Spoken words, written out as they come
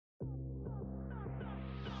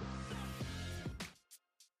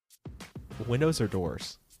Windows or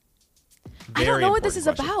doors? I don't know what this Very is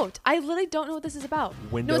important question. about. I literally don't know what this is about.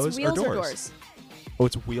 Windows no, it's wheels or or doors? doors. Oh,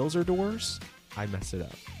 it's wheels or doors? I messed it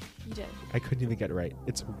up. You did. I couldn't even get it right.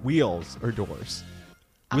 It's wheels or doors.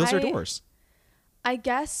 Wheels or I- doors? I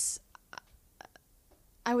guess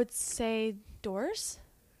I would say doors.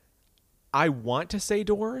 I want to say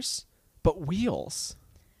doors, but wheels.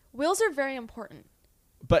 Wheels are very important.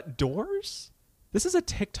 But doors? This is a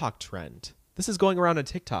TikTok trend. This is going around on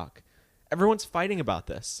TikTok. Everyone's fighting about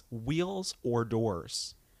this. Wheels or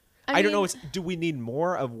doors? I don't know. mean, Do we need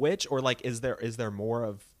more of which, or like is there more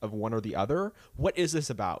of one or the other? What is this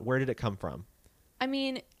about? Where did it come from? I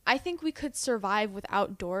mean, I think we could survive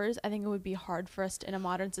without doors. I think it would be hard for us in a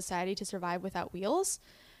modern society to survive without wheels.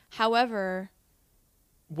 However,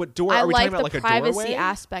 What door I are we like talking about? the Like a privacy doorway?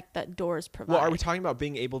 aspect that doors provide. Well, are we talking about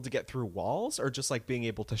being able to get through walls, or just like being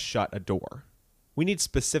able to shut a door? We need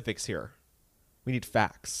specifics here. We need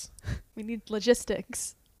facts. We need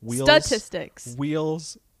logistics, Wheels, statistics.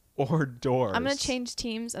 Wheels or doors? I'm going to change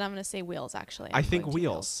teams and I'm going to say wheels, actually. I I'm think going to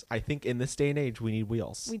wheels. I think in this day and age, we need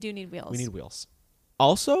wheels. We do need wheels. We need wheels.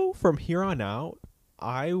 Also, from here on out,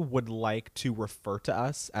 I would like to refer to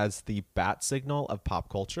us as the bat signal of pop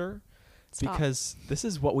culture. Stop. Because this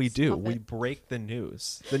is what we do. Stop We it. break the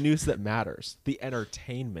news that matters, the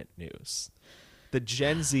entertainment news, the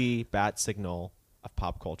Gen Z bat signal of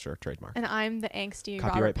pop culture trademark. And I'm the angsty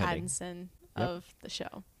Copyright Robert pending. Pattinson Yep. of the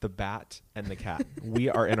show. The bat and the cat. We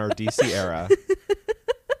are in our DC era.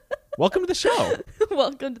 Welcome to the show.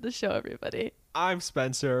 Welcome to the show, everybody. I'm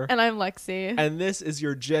Spencer. And I'm Lexi. And this is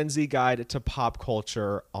your Gen Z guide to pop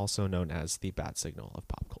culture, also known as the bat signal of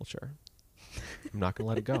pop culture. I'm not going to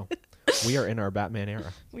let it go. We are in our Batman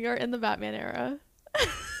era. We are in the Batman era.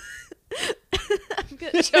 I'm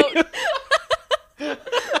going to choke.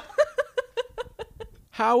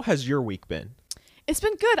 How has your week been? It's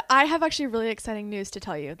been good. I have actually really exciting news to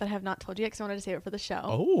tell you that I have not told you yet because I wanted to save it for the show.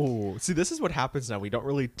 Oh, see, this is what happens now. We don't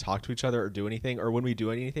really talk to each other or do anything, or when we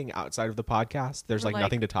do anything outside of the podcast, there's We're like like,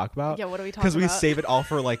 nothing to talk about. yeah, what are we talking Because we about? save it all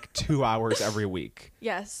for like 2 hours every week.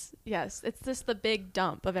 Yes. It's just the big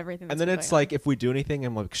dump of everything that's And then been it's going on. like, if we do anything,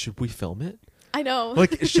 I'm like, should we film it? I know.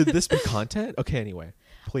 Like, should this be content? Okay, anyway,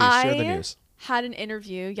 please share the news. Had an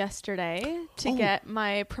interview yesterday to Oh. get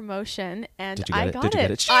my promotion, and Did you get I it? got Did you it.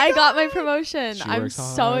 get it? She I got my promotion. She I'm works so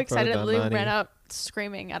hard for excited. I the literally money. ran out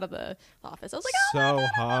screaming out of the office. I was like, So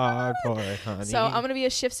hard for it, honey. so I'm gonna be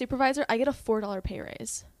a shift supervisor. I get a $4 pay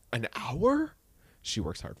raise. An hour? She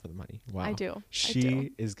works hard for the money. Wow. I do.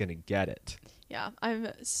 She is going to get it. Yeah, I'm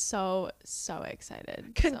so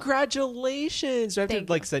excited. So, Congratulations. Do I have Thank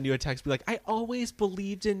to like you. send you a text, be like, I always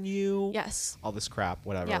believed in you. yes. All this crap,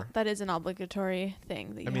 whatever. Yeah, that is an obligatory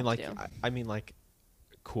thing that you I mean, have like, to do. I mean, like,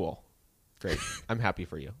 cool. Great. I'm happy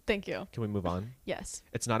for you. Thank you. Can we move on? Yes,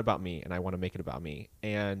 It's not about me, and I want to make it about me.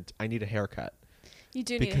 And I need a haircut you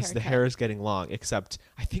do need a because haircut. the hair is getting long, except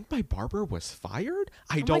I think my barber was fired.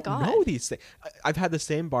 I my don't God. know these things. I've had the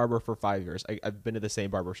same barber for 5 years. I've been to the same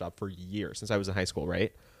barber shop for years, since I was in high school,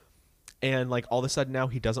 right? And like all of a sudden now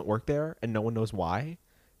he doesn't work there and no one knows why.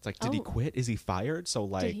 It's like, did he Oh. quit? Is he fired? So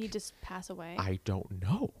like, Did he just pass away? I don't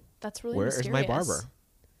know. That's really Where is my mysterious. barber?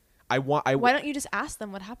 I Why don't you just ask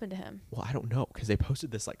them what happened to him? Well, I don't know, because they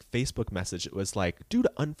posted this like Facebook message. It was like, due to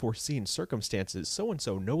unforeseen circumstances, so and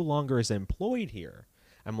so no longer is employed here.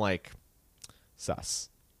 I'm like, sus.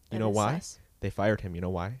 You That know is why? sus. They fired him. You know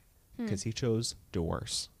why? Hmm. Because he chose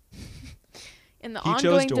doors. In the He chose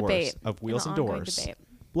ongoing doors debate of wheels in and the ongoing doors. debate.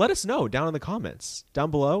 Let us know down in the comments. Down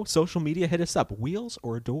below, social media, hit us up. Wheels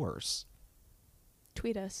or doors?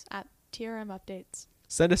 Tweet us at TRM Updates.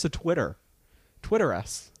 Send us a Twitter. Twitter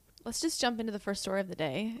us. Let's just jump into the first story of the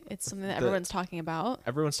day. It's something that The- everyone's talking about.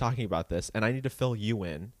 Everyone's talking about this, and I need to fill you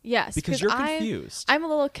in. Yes, Because you're confused. I'm a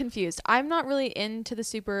little confused. I'm not really into the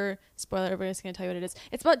super spoiler. Everybody's going to tell you what it is.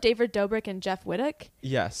 It's about David Dobrik and Jeff Wittick.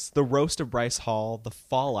 Yes, the roast of Bryce Hall, the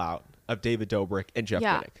fallout of David Dobrik and Jeff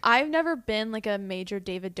yeah, Wittick. I've never been like a major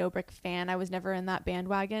David Dobrik fan. I was never in that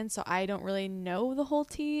bandwagon, so I don't really know the whole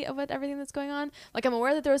tea of everything that's going on. Like, I'm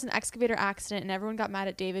aware that there was an excavator accident and everyone got mad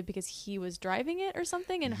at David because he was driving it or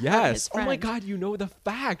something and hurt his Yes. Oh my friend. God, you know the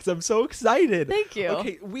facts. I'm so excited. Thank you.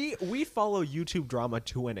 Okay, we follow YouTube drama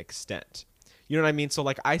to an extent. You know what I mean? So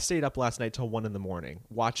like I stayed up last night till 1 a.m.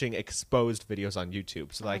 watching exposed videos on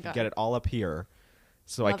YouTube so that Oh I my could God. get it all up here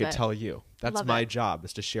so I Love could it. tell you. That's Love my it. job,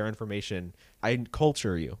 is to share information. I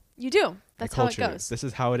culture you. You do. That's I how it culture you. goes. This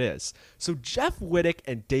is how it is. So Jeff Wittick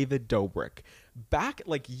and David Dobrik, back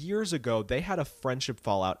like years ago, they had a friendship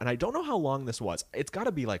fallout, and I don't know how long this was. It's got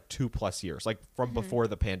to be like 2+ years, like from Mm-hmm. before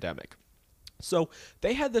the pandemic. So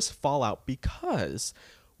they had this fallout because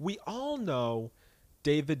we all know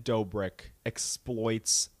David Dobrik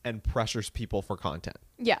exploits and pressures people for content.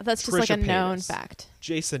 Yeah, that's just like a Trisha known Paytas, fact.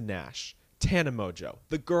 Jason Nash, Tana Mojo,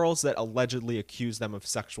 the girls that allegedly accuse them of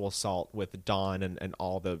sexual assault with Dawn and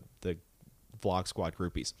all the Vlog Squad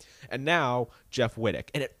groupies. And now Jeff Wittek.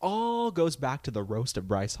 And it all goes back to the roast of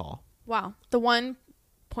Bryce Hall. Wow. The one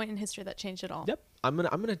point in history that changed it all. Yep. I'm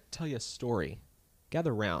gonna tell you a story.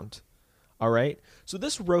 Gather round. All right. So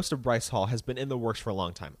this roast of Bryce Hall has been in the works for a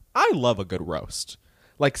long time. I love a good roast.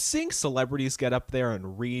 Like seeing celebrities get up there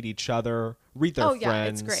and read each other, read their friends. Yeah,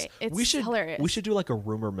 it's great. It's hilarious. We should do like a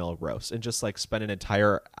rumor mill roast and just like spend an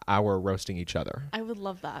entire hour roasting each other. I would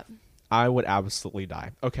love that. I would absolutely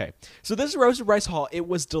die. Okay, so this roast of Bryce Hall, it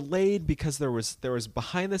was delayed because there was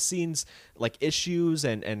behind the scenes like issues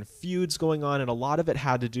and feuds going on, and a lot of it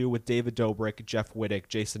had to do with David Dobrik, Jeff Wittek,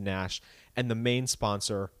 Jason Nash, and the main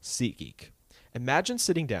sponsor, SeatGeek. Imagine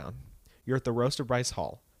sitting down, you're at the roast of Bryce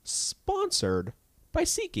Hall, sponsored by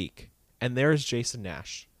SeatGeek, and there's Jason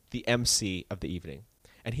Nash, the MC of the evening,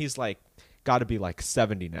 and he's like got to be like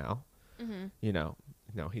 70 now, you know.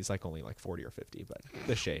 No, he's like only like 40 or 50, but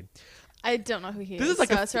the shade. I don't know who he is. This is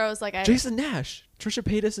like so I was like, Jason Nash, Trisha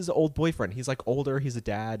Paytas' old boyfriend. He's like older. He's a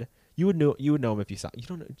dad. You would know him if you saw. You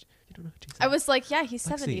don't know Jason. I was like, yeah, he's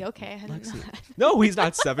Lexi, 70. Okay, I didn't know that. No, he's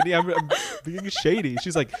not 70. I'm being shady.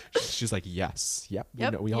 She's like, yes, yep.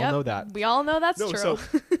 We all know that. We all know that's true.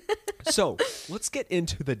 So let's get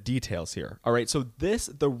into the details here. All right. So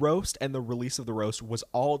the roast and the release of the roast was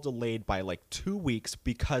all delayed by like 2 weeks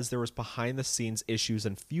because there was behind the scenes issues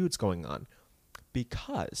and feuds going on.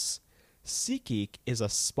 Because SeatGeek is a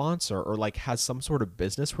sponsor or like has some sort of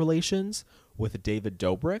business relations with David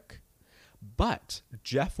Dobrik, but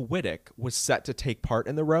Jeff Wittek was set to take part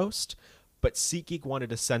in the roast, but SeatGeek wanted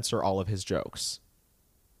to censor all of his jokes.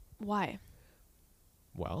 Why?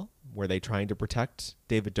 Well, were they trying to protect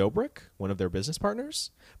David Dobrik, one of their business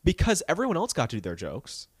partners? Because everyone else got to do their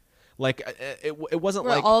jokes. Like, it wasn't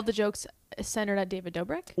Were like... all of the jokes centered at David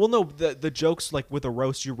Dobrik? Well, no, the jokes, like with a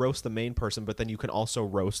roast, you roast the main person, but then you can also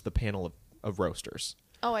roast the panel of roasters.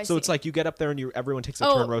 Oh, I see. So it's like you get up there and everyone takes a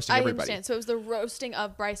turn roasting everybody. I understand. So it was the roasting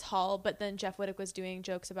of Bryce Hall, but then Jeff Wittek was doing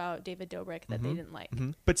jokes about David Dobrik that they didn't like.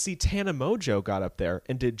 Mm-hmm. But see, Tana Mojo got up there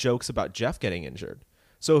and did jokes about Jeff getting injured.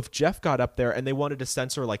 So if Jeff got up there and they wanted to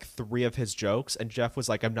censor like 3 of his jokes and Jeff was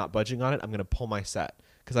like, I'm not budging on it, I'm going to pull my set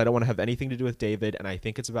because I don't want to have anything to do with David and I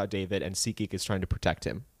think it's about David and SeatGeek is trying to protect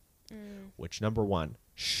him. Which, number one,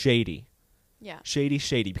 shady. Yeah.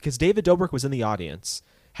 Shady. Because David Dobrik was in the audience,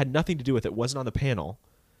 had nothing to do with it, wasn't on the panel.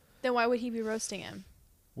 Then why would he be roasting him?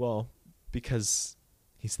 Well, because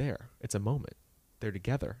he's there. It's a moment. They're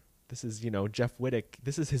together. This is, Jeff Wittek.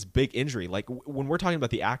 This is his big injury. Like when we're talking about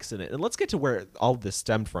the accident, and let's get to where all this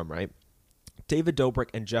stemmed from, right? David Dobrik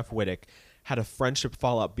and Jeff Wittek had a friendship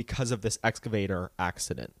fallout because of this excavator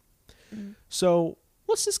accident. So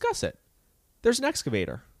let's discuss it. There's an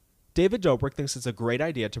excavator. David Dobrik thinks it's a great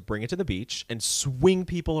idea to bring it to the beach and swing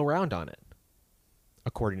people around on it,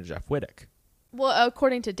 according to Jeff Wittek. Well,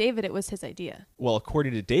 according to David, it was his idea. Well,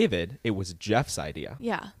 according to David, it was Jeff's idea.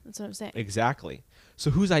 Yeah, that's what I'm saying. Exactly.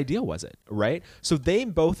 So whose idea was it, right? So they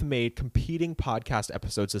both made competing podcast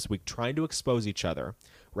episodes this week trying to expose each other,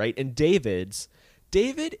 right? And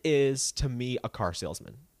David is, to me, a car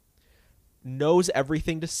salesman. Knows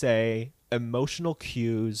everything to say, emotional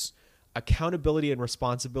cues, accountability and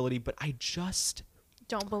responsibility, but I just...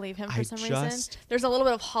 don't believe him for some reason. There's a little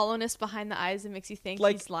bit of hollowness behind the eyes that makes you think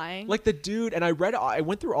he's lying. Like the dude, and I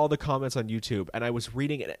went through all the comments on YouTube and I was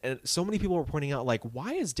reading it, and so many people were pointing out, like,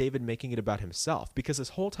 why is David making it about himself? Because this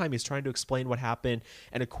whole time he's trying to explain what happened,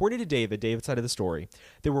 and according to David's side of the story,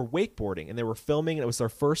 they were wakeboarding and they were filming, and it was their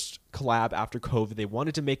first collab after COVID. They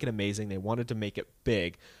wanted to make it amazing. They wanted to make it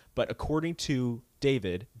big. But according to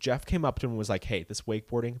David, Jeff came up to him and was like, hey, this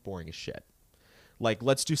wakeboarding, boring as shit. Like,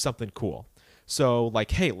 let's do something cool. So,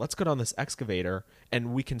 like, hey, let's get on this excavator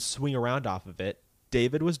and we can swing around off of it.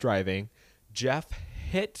 David was driving. Jeff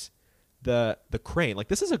hit the crane. Like,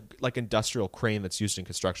 this is a industrial crane that's used in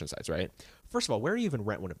construction sites, right? First of all, where do you even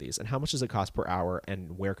rent one of these? And how much does it cost per hour?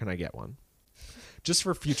 And where can I get one? Just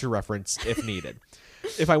for future reference, if needed.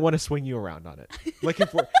 If I want to swing you around on it. Like,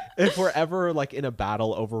 if we're ever like in a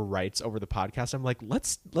battle over rights over the podcast, I'm like,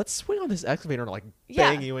 let's swing on this excavator and like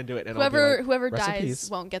bang you into it, and whoever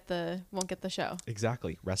dies won't get the show.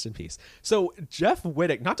 Exactly. Rest in peace. So Jeff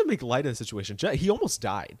Wittek, not to make light of the situation, he almost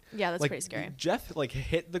died. Yeah, that's pretty scary. Jeff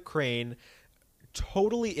hit the crane,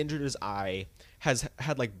 totally injured his eye, has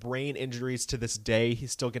had brain injuries to this day.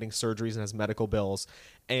 He's still getting surgeries and has medical bills.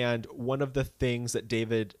 And one of the things that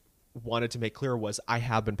David wanted to make clear was I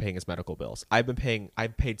have been paying his medical bills. I've paid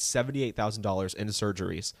 $78,000 into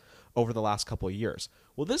surgeries over the last couple of years.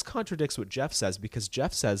 Well, this contradicts what Jeff says, because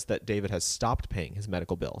Jeff says that David has stopped paying his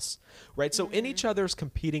medical bills, right? So in each other's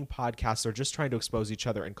competing podcasts, they're just trying to expose each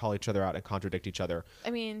other and call each other out and contradict each other. I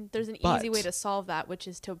mean, there's an But- easy way to solve that, which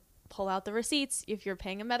is to pull out the receipts. If you're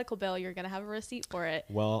paying a medical bill, you're going to have a receipt for it.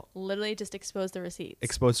 Well, Literally just expose the receipts.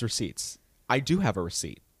 exposed receipts. I do have a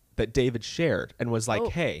receipt that David shared and was like, Oh.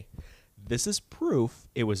 hey, this is proof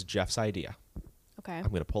it was Jeff's idea. Okay. I'm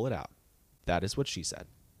going to pull it out. That is what she said.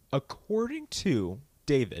 According to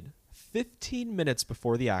David, 15 minutes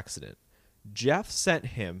before the accident, Jeff sent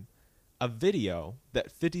him a video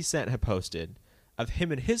that 50 Cent had posted of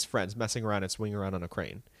him and his friends messing around and swinging around on a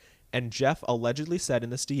crane. And Jeff allegedly said in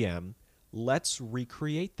this DM, let's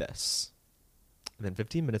recreate this. And then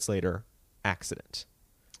 15 minutes later, accident.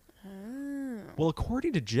 Well,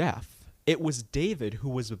 according to Jeff, it was David who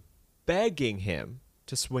was begging him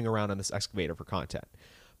to swing around on this excavator for content.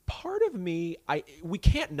 Part of me, we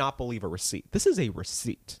can't not believe a receipt. This is a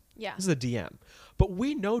receipt. Yeah. This is a DM. But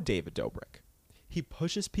we know David Dobrik. He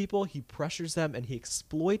pushes people, he pressures them, and he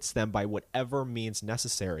exploits them by whatever means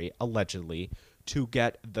necessary, allegedly, to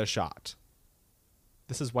get the shot.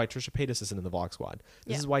 This is why Trisha Paytas isn't in the Vlog Squad.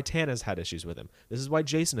 This Yeah. is why Tana's had issues with him. This is why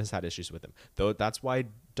Jason has had issues with him. Though that's why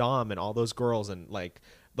Dom and all those girls and like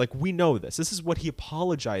we know this. This is what he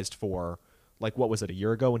apologized for. Like, what was it, a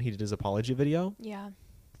year ago when he did his apology video? Yeah.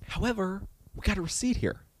 However, we got a receipt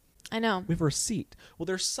here. I know. We have a receipt. Well,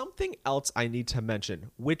 there's something else I need to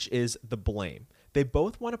mention, which is the blame. They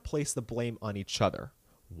both want to place the blame on each other.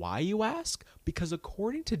 Why, you ask? Because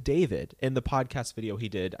according to David, in the podcast video he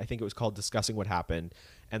did, I think it was called Discussing What Happened,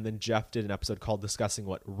 and then Jeff did an episode called Discussing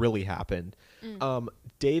What Really Happened.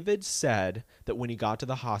 David said that when he got to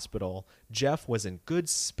the hospital, Jeff was in good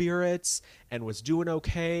spirits and was doing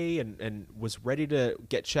okay and was ready to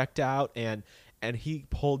get checked out, and he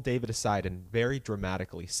pulled David aside and very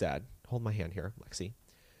dramatically said, hold my hand here, Lexi.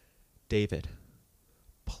 David,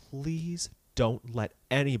 please don't let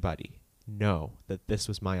anybody know that this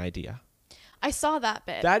was my idea. I saw that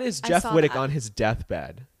bit. That is I Jeff saw Wittick that. on his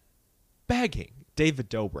deathbed begging David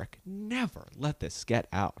Dobrik, never let this get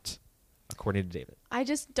out, according to David. I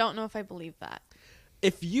just don't know if I believe that.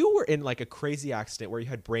 If you were in like a crazy accident where you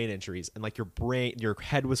had brain injuries and like your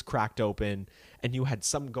head was cracked open and you had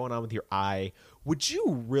something going on with your eye, would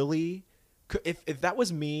you really, if that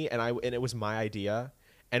was me and it was my idea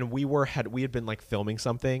and we had been like filming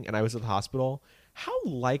something and I was at the hospital, how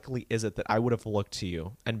likely is it that I would have looked to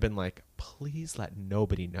you and been like, please let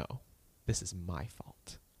nobody know this is my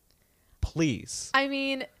fault? Please. I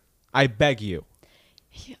mean, I beg you.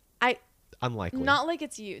 I Unlikely. not like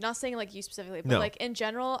it's you, not saying like you specifically, but No. like in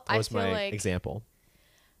general, That I was feel my like example.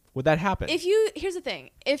 Would that happen? here's the thing.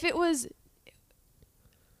 If it was,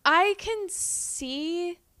 I can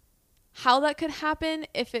see how that could happen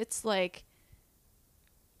if it's like,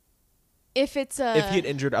 if it's a, if he had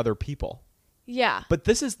injured other people. yeah. But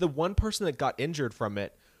this is the one person that got injured from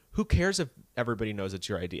it. Who cares if everybody knows it's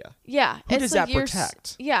your idea? Yeah. Who it's does like that you're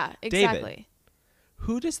protect? Yeah, exactly.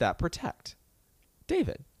 Who does that protect?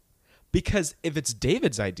 David. Because if it's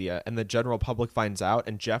David's idea and the general public finds out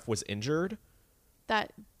and Jeff was injured,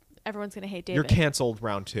 That everyone's going to hate David. you're canceled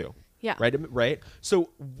round 2. Yeah. Right? So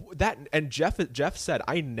that, and Jeff said,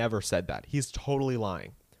 I never said that. He's totally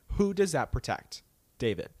lying. Who does that protect?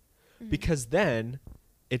 David. Mm-hmm. Because then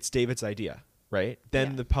it's David's idea, right? Then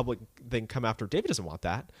Yeah. the public then come after. David doesn't want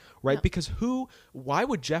that, right? No. Because why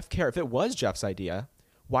would Jeff care if it was Jeff's idea?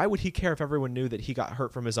 Why would he care if everyone knew that he got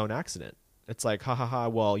hurt from his own accident? It's like, ha ha ha,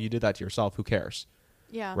 well, you did that to yourself. Who cares?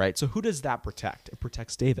 Yeah. Right? So who does that protect? It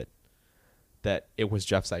protects David, that it was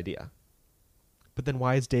Jeff's idea. But then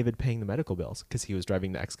why is David paying the medical bills? Because he was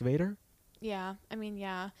driving the excavator? Yeah. I mean,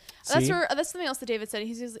 yeah. See? That's something else that David said.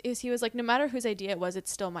 He was like, no matter whose idea it was,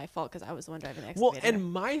 it's still my fault because I was the one driving the Well, excavator.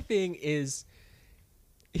 and my thing is,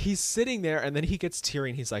 he's sitting there and then he gets teary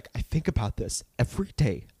and he's like, I think about this every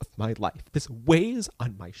day of my life. This weighs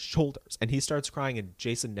on my shoulders. And he starts crying and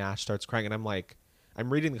Jason Nash starts crying. And I'm like, I'm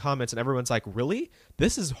reading the comments and everyone's like, really?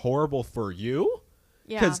 This is horrible for you?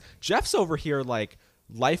 Yeah. Because Jeff's over here like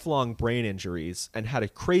lifelong brain injuries and had a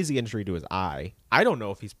crazy injury to his eye. I don't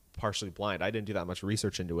know if he's partially blind. I didn't do that much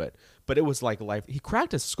research into it. But it was like he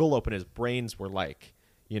cracked his skull open. His brains were like,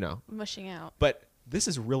 mushing out. But this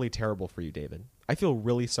is really terrible for you, David. I feel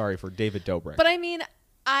really sorry for David Dobrik. But I mean,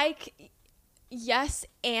 yes,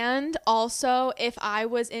 and also if I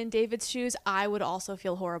was in David's shoes, I would also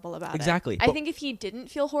feel horrible about Exactly, it. I but- think if he didn't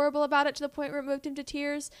feel horrible about it to the point where it moved him to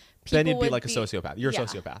tears, people then you'd be would like a sociopath. You're yeah. a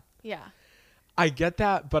sociopath. Yeah. I get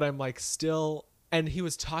that, but I'm like still And he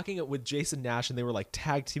was talking with Jason Nash, and they were like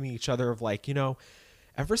tag teaming each other of like,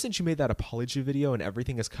 ever since you made that apology video and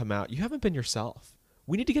everything has come out, you haven't been yourself.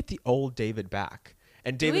 We need to get the old David back.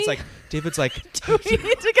 And David's like, do we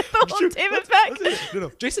need to get the old David back?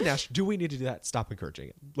 No. Jason Nash, do we need to do that? Stop encouraging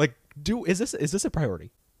it. Like, is this a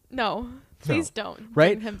priority? No, please don't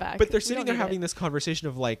right? bring him back. But they're sitting there having this conversation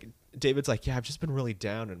of like, David's like, yeah, I've just been really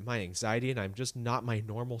down and my anxiety and I'm just not my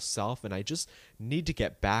normal self and I just need to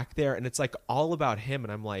get back there. And it's like all about him.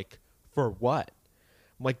 And I'm like, for what?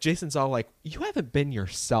 I'm like, Jason's all like, you haven't been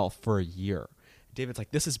yourself for a year. David's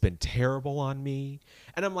like, this has been terrible on me.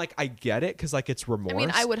 And I'm like, I get it because like it's remorse. I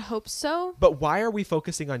mean, I would hope so. But why are we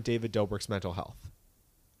focusing on David Dobrik's mental health?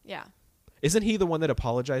 Yeah. Isn't he the one that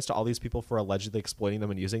apologized to all these people for allegedly exploiting them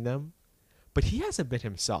and using them? But he hasn't been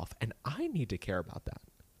himself, and I need to care about that.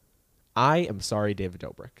 I am sorry, David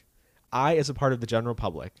Dobrik. I, as a part of the general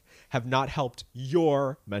public, have not helped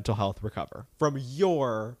your mental health recover from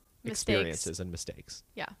your experiences and mistakes.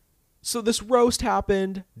 Yeah. So this roast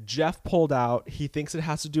happened. Jeff pulled out. He thinks it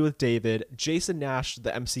has to do with David. Jason Nash,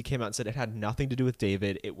 the MC, came out and said it had nothing to do with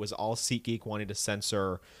David. It was all SeatGeek wanting to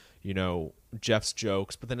censor, Jeff's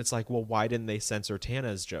jokes. But then it's like, well, why didn't they censor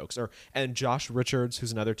Tana's jokes? And Josh Richards,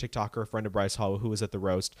 who's another TikToker, a friend of Bryce Hall, who was at the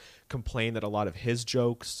roast, complained that a lot of his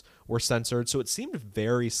jokes were censored. So it seemed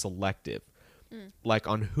very selective, like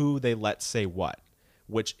on who they let say what.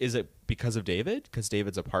 Which is it because of David? Because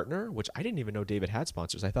David's a partner? Which I didn't even know David had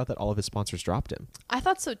sponsors. I thought that all of his sponsors dropped him. I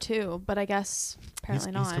thought so too, but I guess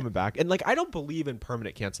apparently not. He's coming back. And like, I don't believe in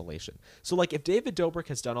permanent cancellation. So like if David Dobrik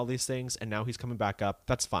has done all these things and now he's coming back up,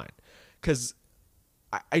 that's fine. Because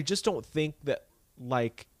I just don't think that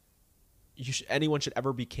like anyone should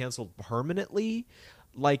ever be canceled permanently.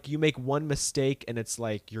 Like you make one mistake and it's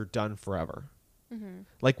like you're done forever. Mm-hmm.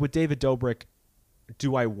 Like with David Dobrik,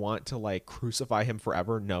 do I want to like crucify him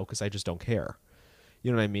forever? No, because I just don't care.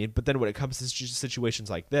 You know what I mean? But then when it comes to situations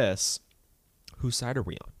like this, whose side are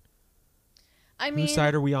we on? I mean, whose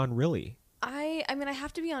side are we on really? I mean, I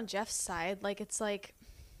have to be on Jeff's side. Like, it's like,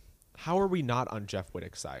 how are we not on Jeff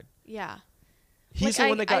Wittick's side? Yeah. He's the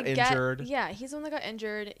one that got injured. Yeah, he's the one that got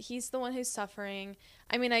injured. He's the one who's suffering.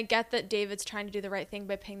 I mean, I get that David's trying to do the right thing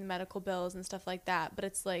by paying the medical bills and stuff like that, but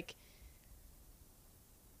it's like,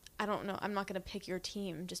 I don't know. I'm not going to pick your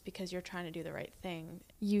team just because you're trying to do the right thing.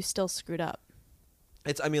 You still screwed up.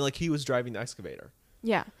 I mean, like he was driving the excavator.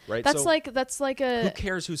 Yeah. Right. That's like a. Who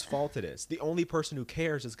cares whose fault it is? The only person who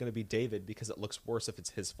cares is going to be David because it looks worse if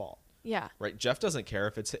it's his fault. Yeah. Right. Jeff doesn't care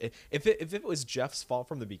if it was Jeff's fault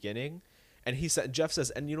from the beginning, and Jeff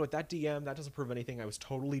says, and you know what, that DM that doesn't prove anything. I was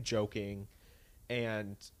totally joking,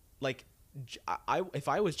 and like, if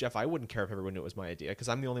I was Jeff, I wouldn't care if everyone knew it was my idea because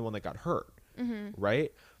I'm the only one that got hurt. Mm-hmm.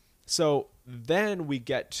 Right. So then we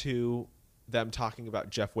get to them talking about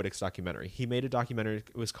Jeff Wittick's documentary. He made a documentary.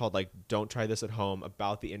 It was called like "Don't Try This at Home"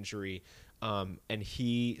 about the injury. And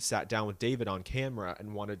he sat down with David on camera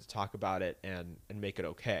and wanted to talk about it and make it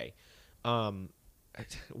okay.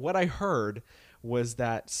 What I heard was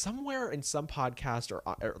that somewhere in some podcast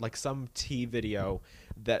or like some T video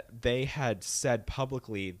that they had said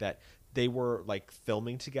publicly that they were like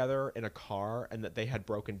filming together in a car and that they had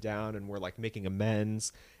broken down and were like making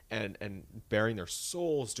amends and bearing their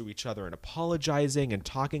souls to each other and apologizing and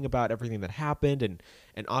talking about everything that happened and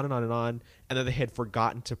on and on and on, and that they had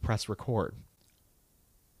forgotten to press record.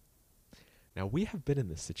 Now, we have been in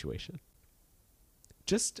this situation.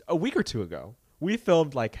 Just a week or two ago, we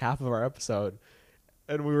filmed like half of our episode,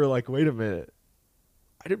 and we were like, wait a minute,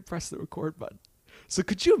 I didn't press the record button. So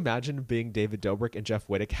could you imagine being David Dobrik and Jeff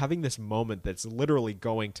Wittick having this moment that's literally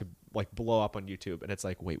going to like blow up on YouTube, and it's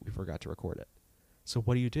like, wait, we forgot to record it. So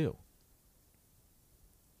what do you do?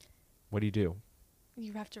 What do you do?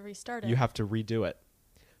 You have to restart it. You have to redo it.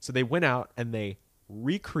 So they went out and they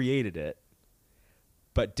recreated it.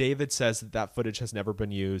 But David says that footage has never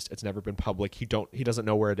been used. It's never been public. He doesn't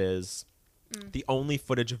know where it is. The only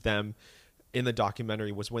footage of them in the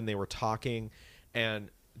documentary was when they were talking.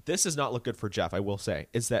 And this does not look good for Jeff, I will say,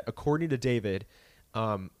 is that according to David,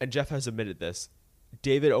 and Jeff has admitted this,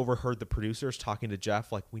 David overheard the producers talking to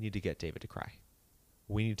Jeff like, we need to get David to cry.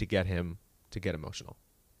 We need to get him to get emotional.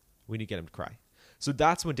 We need to get him to cry. So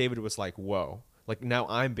that's when David was like, whoa, like now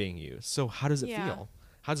I'm being used. So how does it feel?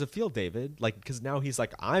 How does it feel, David? Like, because now he's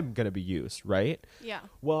like, I'm going to be used, right? Yeah.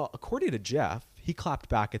 Well, according to Jeff, he clapped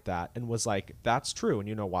back at that and was like, that's true. And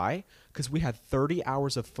you know why? Because we had 30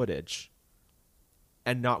 hours of footage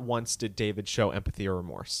and not once did David show empathy or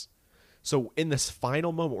remorse. So in this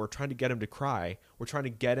final moment, we're trying to get him to cry. We're trying to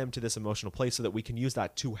get him to this emotional place so that we can use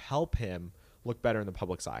that to help him look better in the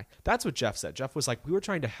public's eye. That's what Jeff said. Jeff was like, we were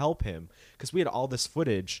trying to help him because we had all this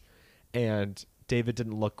footage and David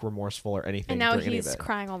didn't look remorseful or anything. And now during any of he's it.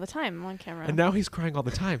 crying all the time on camera. And now he's crying all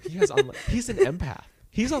the time. He's an empath.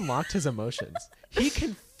 He's unlocked his emotions. He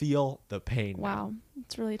can feel the pain. Wow, now.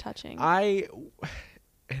 it's really touching.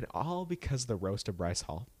 And all because of the roast of Bryce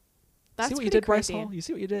Hall. That's see what you pretty did, crazy. Bryce Hall? You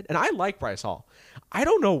see what you did? And I like Bryce Hall. I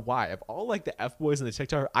don't know why. Of all like the F boys and the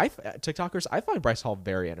TikTokers, I find Bryce Hall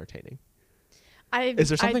very entertaining. Is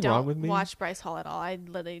there something wrong with me? I don't watch Bryce Hall at all. I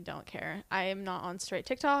literally don't care. I am not on straight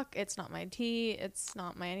TikTok. It's not my tea. It's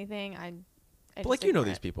not my anything. But like you know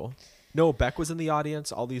these people. Noah Beck was in the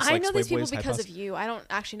audience. All these. I like, know these people Sway Boys, because of you. I don't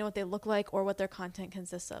actually know what they look like or what their content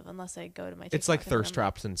consists of unless I go to my TikTok. It's like and thirst then I'm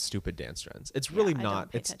traps and stupid dance trends. It's really I don't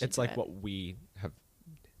not. pay It's attention to like it. what we have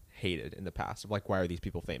hated in the past of like why are these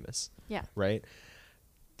people famous? Yeah. Right.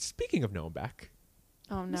 Speaking of Noah Beck,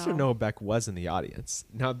 Oh no. Mr. Noah Beck was in the audience.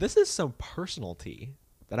 Now this is some personal tea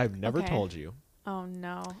that I've never Okay. told you Oh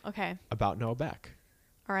no. Okay. about Noah Beck.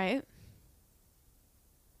 All right.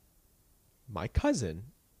 My cousin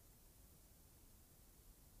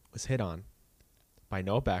was hit on by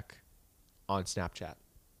Noah Beck on Snapchat.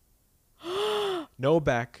 Noah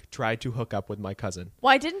Beck tried to hook up with my cousin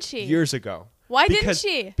Why didn't she? years ago. Why Because-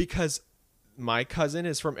 didn't she? Because my cousin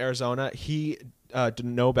is from Arizona.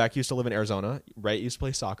 Noah Beck used to live in Arizona, right? Used to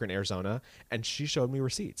play soccer in Arizona. And she showed me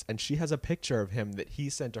receipts. And she has a picture of him that he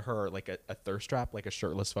sent to her, like a thirst trap, like a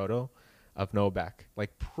shirtless photo of Noah Beck.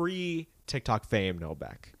 Like pre-TikTok fame Noah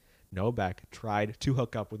Beck. Noah Beck tried to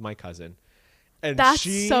hook up with my cousin. And That's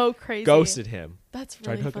she so crazy. ghosted him. That's Tried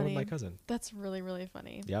really to hook funny. up with my cousin. That's really really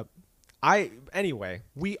funny. Yep. Anyway,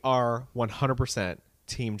 we are 100%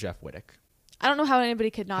 Team Jeff Whittick. I don't know how anybody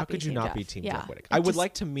could not How be could you Team not Jeff. be Team Yeah. Jeff Whittick? It I would just-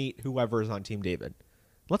 like to meet whoever is on Team David.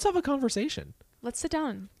 Let's have a conversation. Let's sit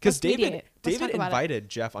down. Because Let's David mediate. Let's talk about it. invited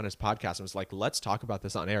Jeff on his podcast and was like, let's talk about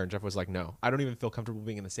this on air. And Jeff was like, no, I don't even feel comfortable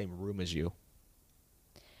being in the same room as you.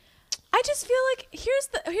 I just feel like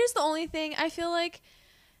here's the only thing. I feel like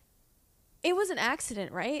it was an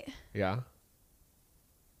accident, right? Yeah.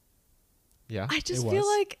 Yeah. I just it feel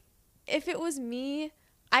was. like if it was me,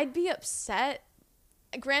 I'd be upset.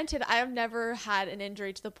 Granted, I have never had an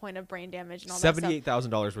injury to the point of brain damage and all that stuff.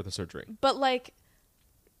 $78,000 worth of surgery. But like,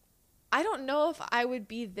 I don't know if I would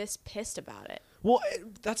be this pissed about it. Well,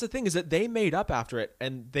 that's the thing is that they made up after it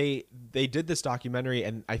and they did this documentary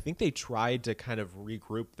and I think they tried to kind of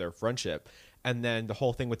regroup their friendship. And then the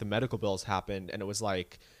whole thing with the medical bills happened and it was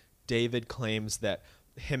like David claims that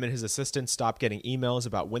him and his assistant stopped getting emails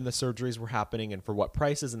about when the surgeries were happening and for what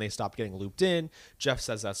prices and they stopped getting looped in. Jeff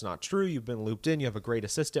says that's not true. You've been looped in. You have a great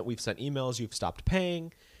assistant. We've sent emails. You've stopped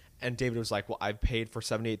paying. And David was like, well, I've paid for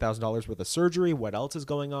 $78,000 worth of surgery. What else is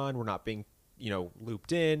going on? We're not being,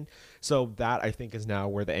 looped in. So that I think is now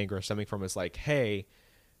where the anger is stemming from is like, hey,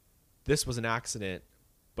 this was an accident,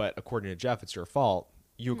 but according to Jeff, it's your fault.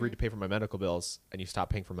 You agreed to pay for my medical bills and you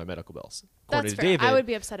stopped paying for my medical bills. According That's to fair. David, I would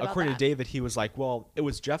be upset about according that. to David, he was like, well, it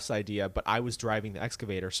was Jeff's idea, but I was driving the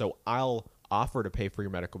excavator. So I'll offer to pay for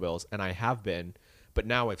your medical bills. And I have been, but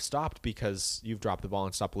now I've stopped because you've dropped the ball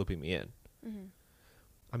and stopped looping me in. Mm-hmm.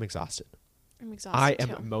 I'm exhausted. I'm exhausted. I am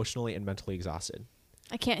too. emotionally and mentally exhausted.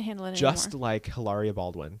 I can't handle it Just anymore. like Hilaria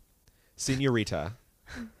Baldwin, Senorita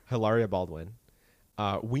Hilaria Baldwin,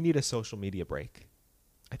 we need a social media break.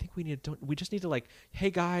 I think we just need to like, hey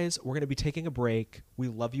guys, we're going to be taking a break. We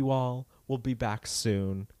love you all. We'll be back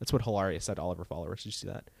soon. That's what Hilaria said to all of her followers. Did you see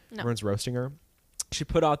that? No. Everyone's roasting her. She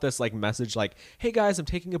put out this like message like, hey guys, I'm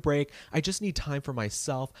taking a break. I just need time for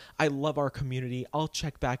myself. I love our community. I'll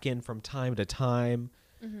check back in from time to time.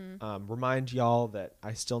 Remind y'all that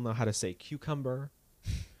I still know how to say cucumber.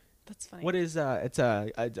 That's funny. What is it's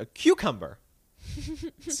a cucumber.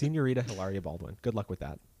 Senorita Hilaria Baldwin. Good luck with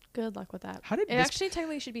that. Good luck with that. How did it this- actually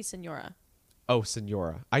technically should be Senora. Oh,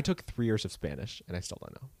 Senora. I took 3 years of Spanish and I still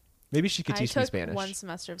don't know. Maybe she could I teach me took Spanish. 1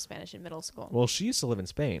 semester of Spanish in middle school. Well, she used to live in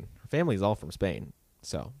Spain. Her family's all from Spain.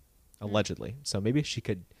 So, allegedly. So maybe she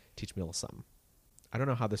could teach me a little something. I don't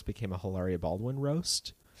know how this became a Hilaria Baldwin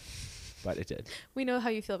roast, but it did. We know how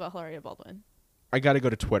you feel about Hilaria Baldwin. I got to go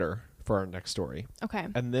to Twitter for our next story. Okay.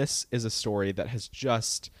 And this is a story that has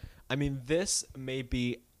this may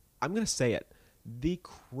be, I'm going to say it, the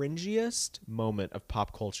cringiest moment of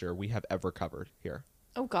pop culture we have ever covered here.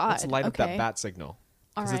 Oh God. Let's light up Okay. that bat signal.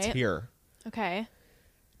 All Because it's right. here. Okay.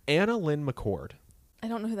 Anna Lynn McCord. I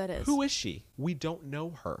don't know who that is. Who is she? We don't know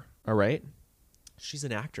her. All right. She's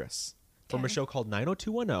an actress from a Okay. show called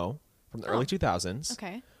 90210 from the early 2000s.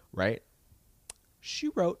 Okay. Right. She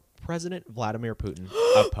wrote President Vladimir Putin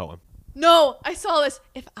a poem. No, I saw this.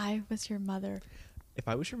 If I was your mother, If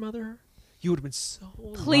I was your mother, you would have been so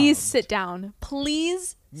please loved. sit down.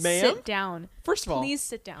 Please Ma'am? sit down. First of all, please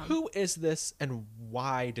sit down. Who is this and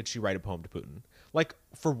why did she write a poem to Putin? Like,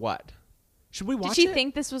 for what? Should we watch Did she it?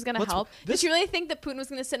 think this was going to Let's- help? Did this- she really think that Putin was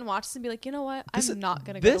going to sit and watch this and be like, you know what? This I'm is- not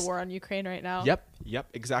going to go this- to war on Ukraine right now. Yep,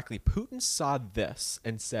 exactly. Putin saw this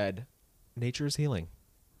and said, nature is healing.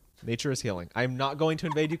 Nature is healing. I am not going to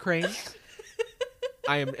invade Ukraine.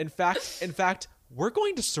 I am, in fact, we're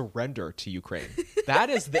going to surrender to Ukraine. That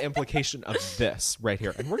is the implication of this right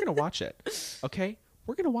here. And we're going to watch it. Okay?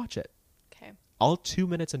 We're going to watch it. Okay. All 2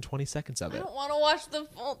 minutes and 20 seconds of I it. don't want to watch the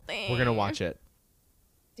full thing. We're going to watch it.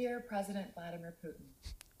 Dear President Vladimir Putin,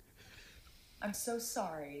 I'm so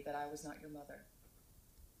sorry that I was not your mother.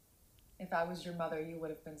 If I was your mother, you would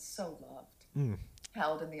have been so loved,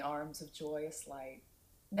 held in the arms of joyous light.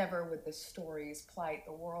 Never would the stories plight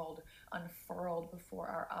the world unfurled before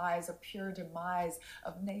our eyes, a pure demise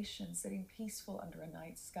of nations sitting peaceful under a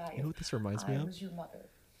night sky. You know what this reminds me I of? was your mother.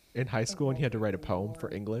 In high school, when you had to write a poem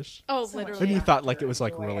for English. Oh, So much literally. And you laughter thought, like, it was, and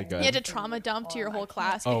like, joy really and good. You had to grief trauma in dump to your form. whole I can't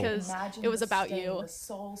class Oh. because imagine it was the about stain, you. the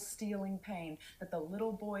soul-stealing pain that the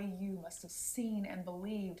little boy you must have seen and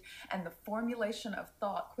believed, and the formulation of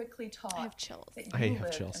thought quickly taught I have chills. that you I have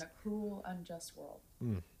lived chills. in a cruel, unjust world.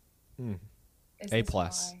 Is A this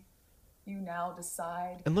plus. why you now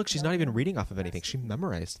decide? And look, she's not even nothing reading off the of anything. rest She of you?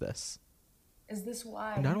 memorized this. Is this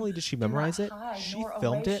why? And not you only did she do not memorize it, hide she nor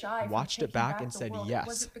filmed away it, shy from watched it taking back, and the said, world? yes,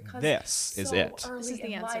 Was it because this is so it. early This is the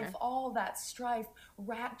in answer. life, all that strife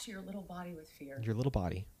racked your little body with fear. Your little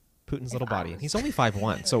body. Putin's If little I body. was He's only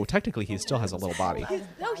 5'1", so technically he still has a little body.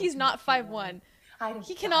 No, he's not 5'1".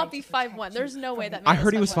 He cannot be 5'1". There's no way that I man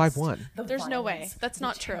heard he is was 5'1". 5'1". There's no way. That's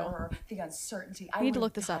not true. Terror, the uncertainty. I need to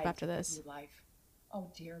look this up after this. Life. Oh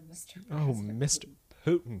dear Mr. Oh, President Mr.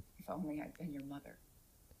 Putin, Putin. if only I'd been your mother.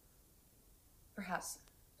 Perhaps.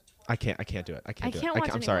 I can't do it. I can't do can't it. watch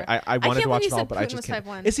I'm sorry. anymore. I wanted can't to watch believe it you all, said but I Putin just was can't.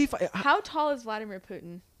 5'1". Is he? How tall is Vladimir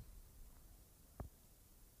Putin?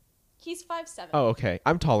 He's 5'7". Oh, okay.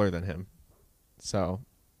 I'm taller than him. So,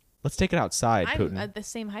 let's take it outside, I'm Putin. at the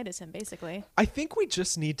same height as him, basically. I think we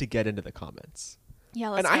just need to get into the comments. Yeah,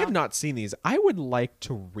 let's And go. I have not seen these. I would like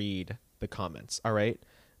to read the comments, all right?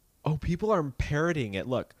 Oh, people are parroting it.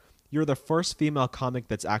 Look, you're the first female comic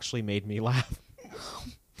that's actually made me laugh.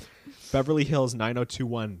 Beverly Hills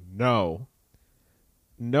 9021. No.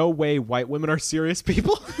 No way white women are serious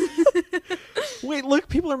people. Wait, look,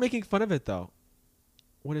 people are making fun of it, though.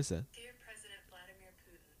 What is it? Dear President Vladimir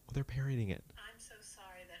Putin, Oh, they're parroting it. I'm so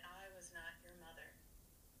sorry that I was not your mother.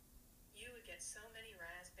 You would get so many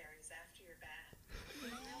raspberries after your bath.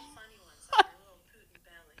 Real funny ones on your little Putin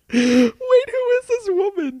belly. Wait, who is this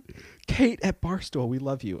woman? Kate at Barstool. We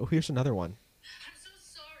love you. Oh, here's another one. I'm so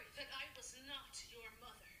sorry that I was not your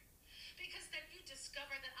mother. Because then you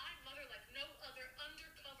discover that I mother like no other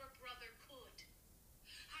undercover brother could.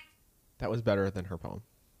 That was better than her poem.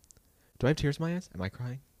 Do I have tears in my eyes? Am I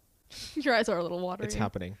crying? Your eyes are a little watery. It's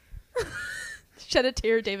happening. Shed a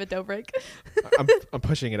tear, David Dobrik. I'm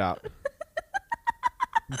pushing it out.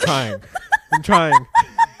 I'm trying. I'm trying.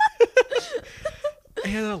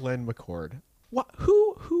 Anna Lynn McCord. What?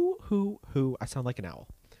 Who? I sound like an owl.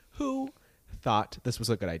 Who thought this was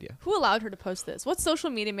a good idea? Who allowed her to post this? What social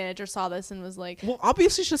media manager saw this and was like, Well,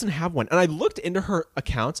 obviously she doesn't have one. And I looked into her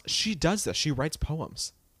accounts. She does this. She writes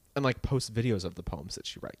poems and like posts videos of the poems that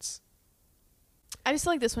she writes. I just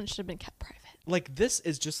feel like this one should have been kept private. Like this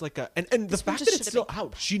is just like a and the This one fact just that it's should have still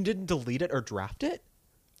out. She didn't delete it or draft it.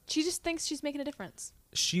 She just thinks she's making a difference.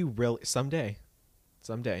 She really someday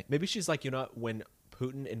maybe she's like, you know what, when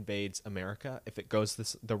Putin invades America, if it goes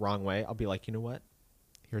the wrong way, I'll be like, you know what,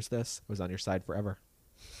 here's this, I was on your side forever.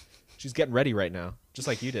 She's getting ready right now, just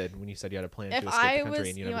like you did when you said you had a plan If to escape I the country was,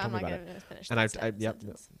 and you you know, never I'm told me not about going it. to finish. And that yep,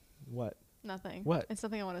 sentence. what Nothing. What? It's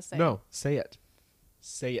something I want to say. no, say it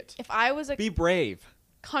If I was a be brave.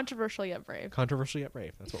 controversial yet brave. Controversial yet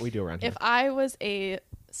brave, that's what we do around here. If I was a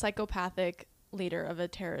psychopathic leader of a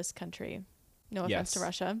terrorist country, no offense Yes. to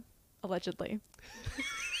Russia, allegedly,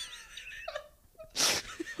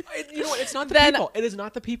 You know what, it's not the Then- people, it is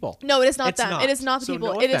not the people. no, it is not It's them. not. It is not the So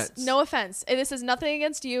people. no It is offense. no offense. This is nothing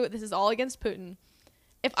against you. This is all against Putin.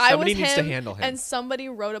 If I Somebody was needs to him, handle him. and somebody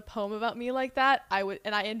wrote a poem about me like that, I would,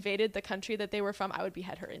 and I invaded the country that they were from, I would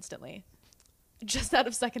behead her instantly, just out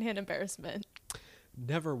of secondhand embarrassment.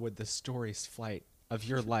 Never would the stories flight of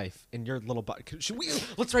your life in your little body.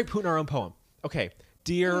 Let's write Putin our own poem. Okay.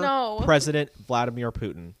 Dear No. President Vladimir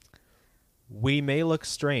Putin, we may look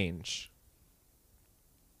strange.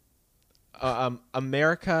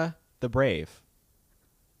 America the brave.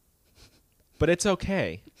 But it's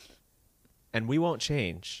okay. And we won't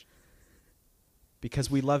change. Because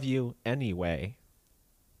we love you anyway.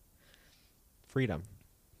 Freedom.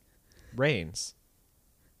 Reigns.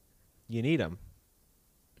 You need 'em.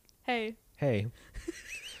 Hey, Hey.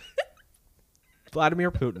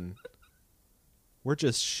 Vladimir Putin. We're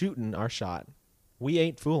just shooting our shot. We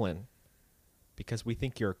ain't fooling because we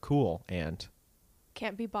think you're cool and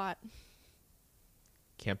Can't be bought.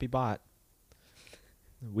 can't be bought.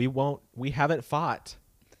 We haven't fought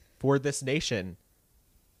for this nation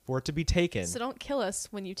for it to be taken So don't kill us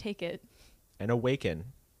when you take it. and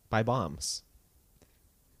awaken by bombs.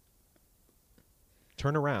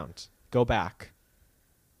 Turn around. Go back.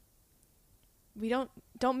 We don't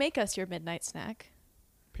make us your midnight snack.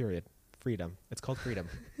 Period. Freedom. It's called freedom.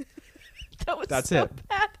 That was That's so it.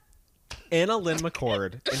 bad. Anna Lynn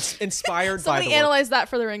McCord, inspired by Somebody the work, analyze that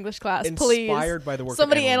for their English class, please. inspired by the work.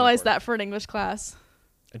 Somebody of Anna Lynn analyze McCord. that for an English class.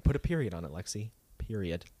 And put a period on it, Lexi.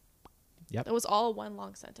 Period. Yep. That was all one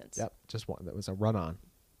long sentence. Yep. Just one. That was a run on.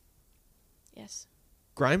 Yes.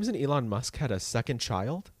 Grimes and Elon Musk had a second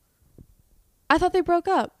child. I thought they broke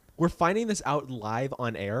up. We're finding this out live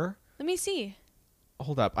on air. Let me see.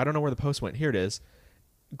 Hold up. I don't know where the post went. Here it is.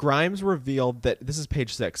 Grimes revealed that, this is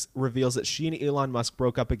page 6, reveals that she and Elon Musk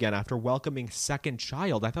broke up again after welcoming second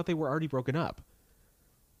child. I thought they were already broken up.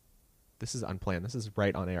 This is unplanned. This is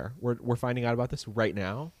right on air. We're finding out about this right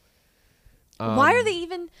now. Why are they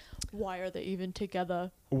even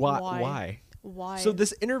together? Why? Why? So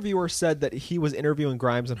this interviewer said that he was interviewing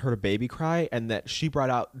Grimes and heard a baby cry, and that she brought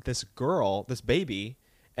out this girl, this baby,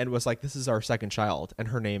 and was like, "This is our second child," and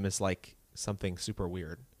her name is like something super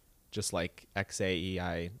weird, just like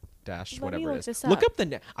XAEI dash Let me whatever it look is. this Look up. up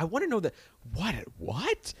the. I want to know that.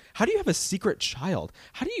 What? How do you have a secret child?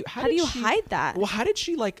 How do you do hide that? Well, how did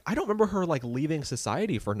she like? I don't remember her like leaving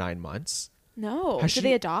society for 9 months. No. Has Did she-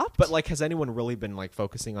 they adopt? But like, has anyone really been like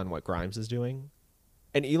focusing on what Grimes is doing?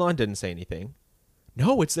 And Elon didn't say anything.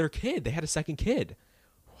 No, it's their kid. They had a second kid.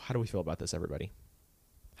 How do we feel about this, everybody?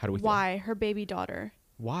 How do we feel? Why? Her baby daughter.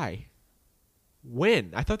 Why?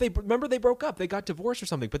 When? I thought they broke up. They got divorced or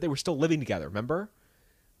something, but they were still living together. Remember?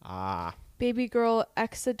 Baby girl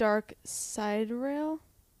Exodark Sidereal.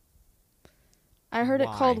 I heard it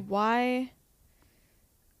Why? called Why.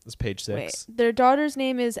 This is page 6. Wait, their daughter's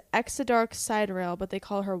name is Exodark Sidereal, but they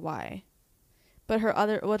call her Y. But her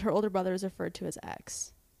older brother is referred to as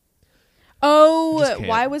X. Just Oh, can't.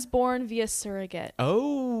 Y was born via surrogate.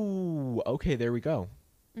 Oh, okay. There we go.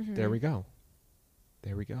 Mm-hmm. There we go.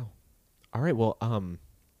 There we go. All right. Well,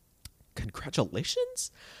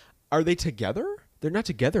 congratulations. Are they together? They're not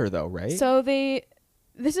together though, right? So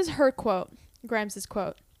this is her quote, Grimes's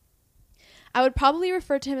quote. I would probably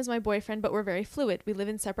refer to him as my boyfriend, but we're very fluid. We live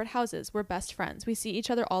in separate houses. We're best friends. We see each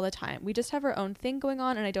other all the time. We just have our own thing going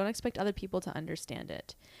on, and I don't expect other people to understand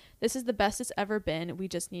it. This is the best it's ever been. We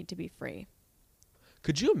just need to be free.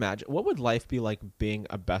 Could you imagine what would life be like being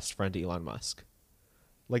a best friend to Elon Musk?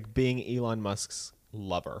 Like being Elon Musk's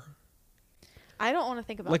lover. I don't want to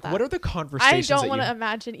think about Like that. what are the I conversations don't that want to you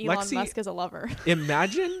imagine Elon Lexi- Musk as a lover.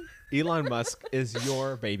 imagine Elon Musk is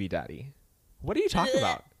your baby daddy. What do you talk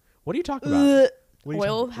about? What do you talk about? What do you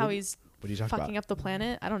Oil, talk- how what- he's what do you talk fucking about? up the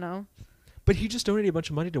planet. I don't know. But he just donated a bunch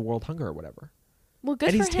of money to World Hunger or whatever. Well, good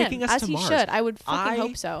And for he's him. taking us As to he Mars. should. I would fucking I-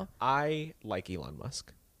 hope so. I like Elon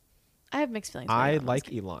Musk. I have mixed feelings. about I Elon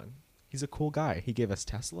like Musk. Elon. He's a cool guy. He gave us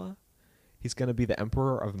Tesla. He's going to be the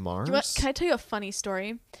emperor of Mars. You know what? Can I tell you a funny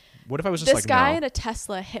story? What if I was just This like, guy no? in a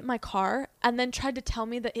Tesla hit my car and then tried to tell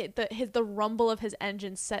me that the rumble of his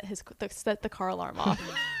engine set the car alarm off.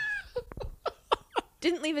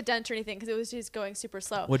 Didn't leave a dent or anything because it was just going super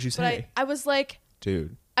slow. What'd you But say? I was like,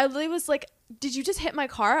 Dude. I literally was like, did you just hit my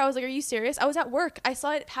car? I was like, are you serious? I was at work. I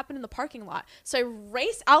saw it happen in the parking lot. So I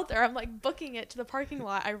race out there. I'm like booking it to the parking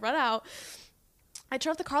lot. I run out. I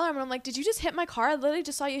turn off the car alarm and I'm like, did you just hit my car? I literally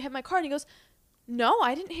just saw you hit my car. And he goes, no,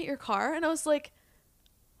 I didn't hit your car. And I was like,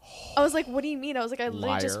 what do you mean? I was like, I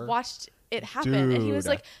literally just Liar. watched it happen. And he was Dude.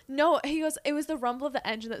 like, no. He goes, it was the rumble of the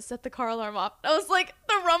engine that set the car alarm off. I was like,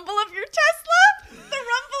 the rumble of your Tesla? The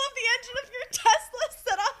rumble of the engine of your Tesla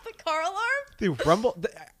set off the car alarm? The rumble.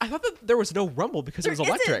 I thought that there was no rumble because it was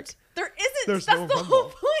electric. There isn't. There's That's no the whole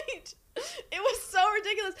rumble. point. It was so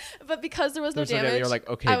ridiculous. But because there was no There's no damage, damage, you're like,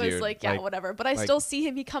 okay, I was dude, like, yeah, like- whatever. But I like- still see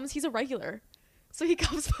him. He's a regular. So he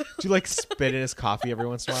comes. Do you like spit in his coffee every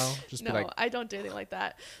once in a while? Just No, be like, I don't do anything like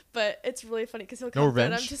that. But it's really funny because he'll No come in and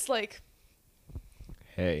I'm revenge? just like,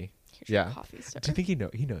 hey. here's your Yeah. coffee, sir. Do you think he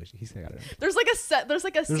knows? He knows. He's got it. There's like a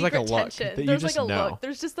secret like a look tension. that you There's like just a know. look.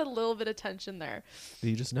 There's just a little bit of tension there.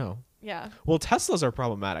 You just know. Yeah. Well, Teslas are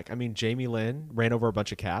problematic. I mean, Jamie Lynn ran over a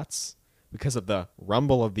bunch of cats because of the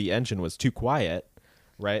rumble of the engine was too quiet,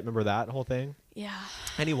 right? Remember that whole thing? Yeah.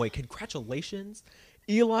 Anyway, congratulations,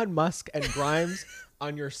 Elon Musk and Grimes,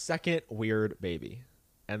 on your second weird baby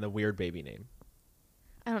and the weird baby name.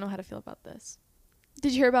 I don't know how to feel about this.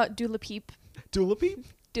 Did you hear about Dula Peep? Dula Peep?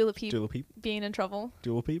 Dula Peep Dula Peep? being in trouble.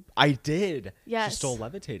 Dula Peep? I did. Yes. She stole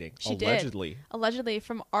Levitating. She allegedly. did. Allegedly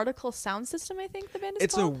from Article Sound System, I think the band is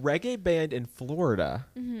It's called. a reggae band in Florida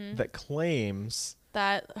that claims.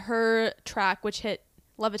 That her track, which hit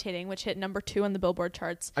Levitating, which hit number 2 on the Billboard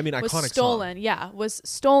charts, I mean, was iconic stolen. song. Yeah, was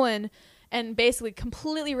stolen and basically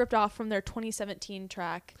completely ripped off from their 2017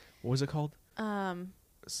 track, What was it called?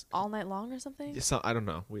 All Night Long or something. So, I don't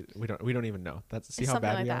know. We don't even know. That's see It's how something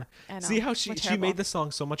bad like we that. are. I know. See how We're she terrible. made the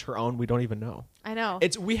song so much her own. We don't even know. I know.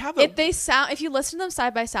 We have a. If you listen to them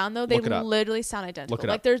side by sound though, they Look it up. literally sound identical. Look it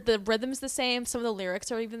like up. there's the rhythm's the same, some of the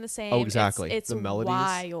lyrics are even the same. Oh, exactly. It's The melodies.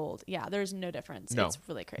 wild. Yeah, there's no difference. No. It's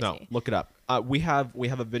really crazy. No, look it up. We have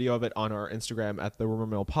a video of it on our Instagram at the Rumor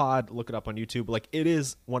Mill Pod. Look it up on YouTube. Like, it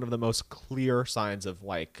is one of the most clear signs of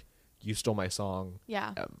like, you stole my song.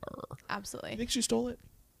 Yeah. Ever. Absolutely. You think she stole it?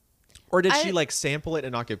 Or did I- she like sample it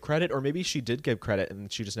and not give credit? Or maybe she did give credit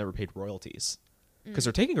and she just never paid royalties. Because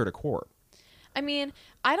they're taking her to court. I mean,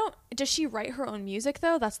 does she write her own music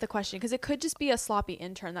though? That's the question. Because it could just be a sloppy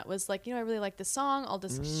intern that was like, I really like this song. I'll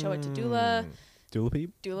just show it to Dula. Dula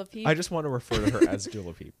Peep? Dula Peep. I just want to refer to her as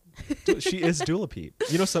Dula Peep. She is Dula Peep.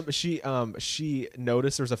 She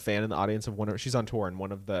noticed there's a fan in the audience of she's on tour and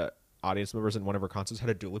one of the audience members in one of her concerts had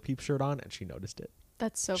a Dula Peep shirt on and she noticed it.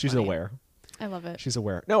 That's so She's funny. aware. I love it. She's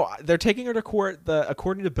aware. No, they're taking her to court.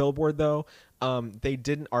 According to Billboard, though, they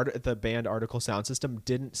didn't. The band Article Sound System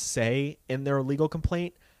didn't say in their legal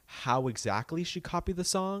complaint how exactly she copied the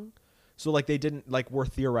song. So like they didn't like. We're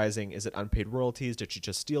theorizing: is it unpaid royalties? Did she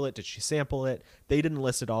just steal it? Did she sample it? They didn't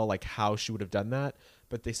list at all like how she would have done that.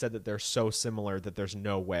 But they said that they're so similar that there's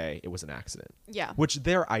no way it was an accident. Yeah. Which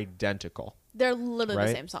they're identical. They're literally Right?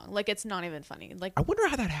 the same song. Like, it's not even funny. Like, I wonder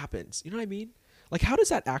how that happens. You know what I mean? Like, how does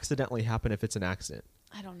that accidentally happen if it's an accident?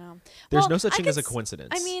 I don't know. There's Well, no such I thing as a could s- coincidence.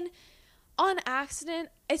 I mean, on accident,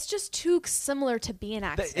 it's just too similar to be an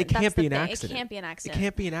accident. It can't That's the be an thing. accident. It can't be an It accident.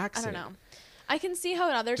 can't be an I accident. don't know. I can see how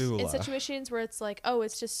in other Dula. in situations where it's like, oh,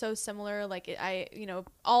 it's just so similar. Like,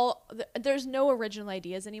 there's no original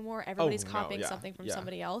ideas anymore. Everybody's no, copying yeah, something from yeah.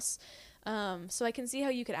 somebody else. So I can see how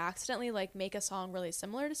you could accidentally like make a song really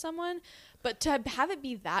similar to someone, but to have it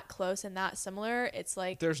be that close and that similar, it's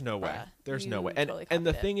like There's no way. bruh, There's no you way. totally And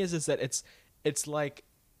the copied it. thing is that it's like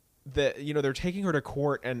they're taking her to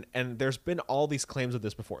court and there's been all these claims of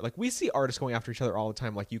this before. Like we see artists going after each other all the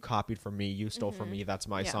time. Like you copied from me, you stole from me. That's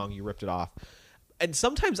my Yeah. song. You ripped it off. And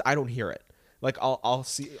sometimes I don't hear it. Like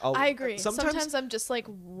I agree. Sometimes I'm just like,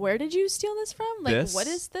 where did you steal this from? Like, This- what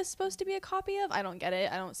is this supposed to be a copy of? I don't get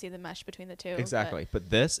it. I don't see the mesh between the two. but exactly.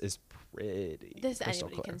 But this is pretty. This crystal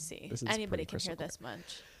anybody clear. can see. This is Anybody pretty can hear crystal clear. this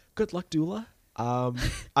much. Good luck, Dula.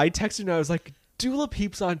 I texted you and I was like, Dula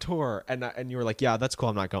Peep's on tour, and you were like, yeah, that's cool.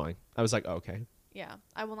 I'm not going. I was like, okay. Yeah,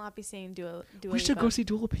 I will not be seeing Dua We should Lipa. go see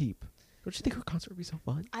Dula Peep. Don't you think her concert would be so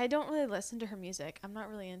fun? I don't really listen to her music. I'm not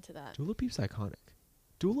really into that. Dula Peep's iconic.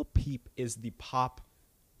 Dula Peep is the pop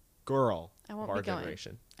girl I of won't our be going.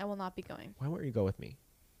 generation. I will not be going. Why won't you go with me?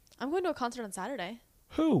 I'm going to a concert on Saturday.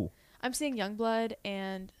 Who? I'm seeing Youngblood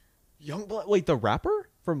and Youngblood? Wait, the rapper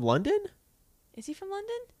from London? is he from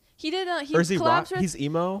London? He did. He Or is he collabs rock? with. He's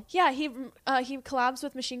emo? Yeah, he collabs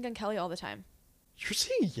with Machine Gun Kelly all the time. You're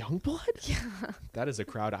seeing Youngblood? Yeah. That is a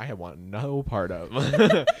crowd I want no part of.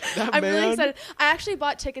 That I'm man. really excited. I actually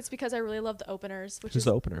bought tickets because I really love the openers, which Who's is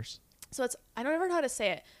the openers? so it's I don't ever know how to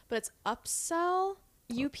say it, but it's Upsell,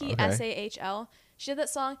 UPSAHL. She did that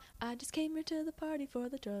song. I just came here to the party for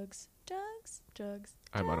the drugs, drugs.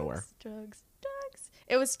 I'm unaware. Drugs.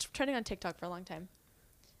 It was trending on TikTok for a long time.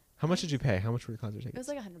 How much did you pay? How much were the concert tickets? It was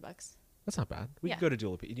like $100. That's not bad. We Yeah. could go to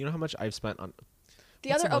Dula Peep. Do you know how much I've spent on... The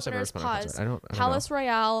What's other the most I've ever openers, spent on a Pause, concert? I don't know. Palace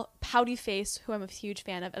Royale, Pouty Face, who I'm a huge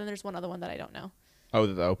fan of, and then there's one other one that I don't know. Oh,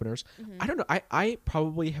 the openers? Mm-hmm. I don't know. I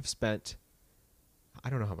probably have spent... I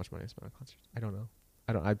don't know how much money I spent on concerts. I don't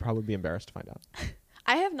know. I'd probably be embarrassed to find out.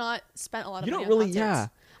 I have not spent a lot of You money don't on really-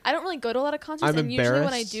 concerts. I don't really go to a lot of concerts, I'm and usually when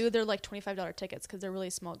I embarrassed. do, they're like $25 tickets because they're really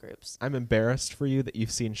small groups. I'm embarrassed for you that you've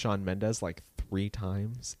seen Shawn Mendes like 3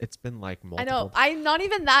 times. It's been like multiple... I know. I'm not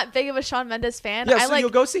even that big of a Shawn Mendes fan. Yeah, I so like. you'll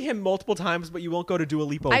go see him multiple times, but you won't go to Dua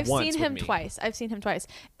Lipa I've once seen with him me. twice.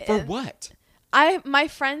 For Uh, what? My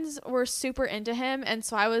friends were super into him, and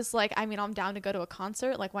so I was like, I mean, I'm down to go to a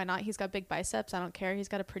concert. Like, why not? He's got big biceps. I don't care. He's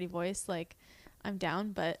got a pretty voice. Like, I'm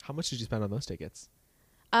down. But How much did you spend on those tickets?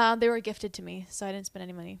 they were gifted to me, so I didn't spend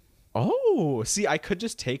any money. Oh, see, I could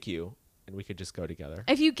just take you and we could just go together.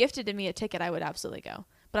 If you gifted to me a ticket, I would absolutely go.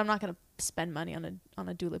 But I'm not gonna spend money on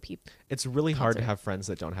a Dula Peep. It's really hard to Concert. have friends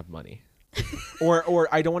that don't have money. or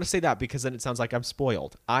I don't want to say that because then it sounds like I'm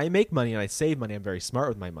spoiled. I make money and I save money. I'm very smart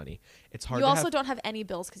with my money. It's hard You to also have, don't have any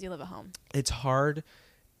bills because you live at home. it's hard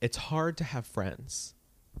to have friends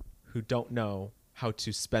who don't know how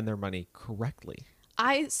to spend their money correctly.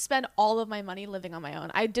 I spend all of my money living on my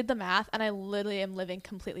own. I did the math, and I literally am living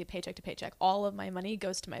completely paycheck to paycheck. All of my money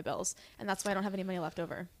goes to my bills, and that's why I don't have any money left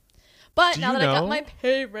over. But Do now you that I got know- my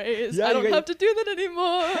pay raise, Yeah, I you don't got- have to do that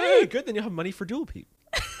anymore. Hey, good. Then you'll have money for Dual Peep.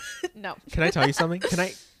 No. Can I tell you something?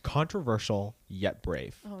 Controversial yet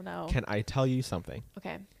brave. Oh, no. Can I tell you something?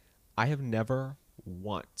 Okay. I have never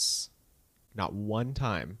once, not one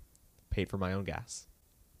time, paid for my own gas.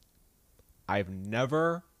 I've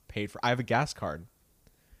never paid for. I have a gas card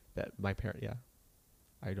that my parent. Yeah,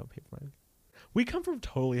 I don't pay for my own. We come from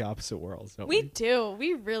totally opposite worlds, don't we? We do.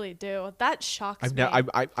 We really do. That shocks I've me.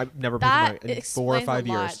 I've never paid That for my in explains 4 or 5 a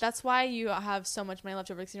lot. years. That's why you have so much money left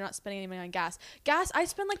over, because you're not spending any money on gas. I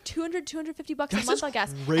spend like $250 a Gas month is on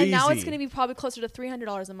gas. And now it's crazy. going to be probably closer to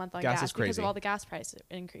 $300 a month on Gas gas is because crazy. of all the gas price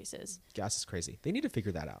increases. Gas is crazy. They need to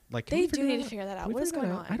figure that out. Like, can They we do figure need that to figure that out. Can we What is figure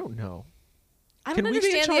that going out? on? I don't know. I Can don't we be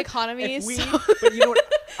in understand the charge? economy. If we, so but you know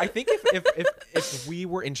what? I think if we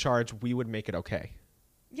were in charge, we would make it okay.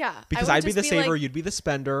 yeah. Because I would I'd be just the saver, like- you'd be the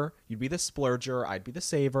spender, you'd be the splurger, I'd be the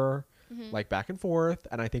saver, Mm-hmm. like back and forth,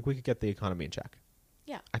 and I think we could get the economy in check.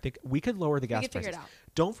 yeah. I think we could lower the gas could figure prices. it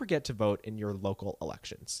out. Don't forget to vote in your local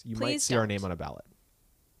elections. You might Please see our don't. name on a ballot.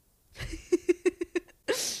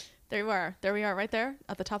 There we are. There we are, right there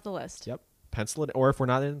at the top of the list. Yep. Pencil it, or if we're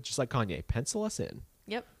not in, just like Kanye, pencil us in.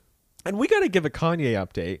 Yep. And we got to give a Kanye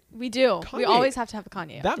update. We do. We Kanye- always have to have a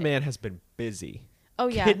Kanye. That update. man has been busy. Oh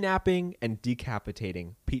yeah. Kidnapping and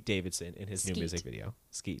decapitating Pete Davidson in his new Skeet. music video.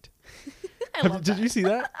 Skeet. I love Did that. you see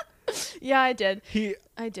that? Yeah, I did. He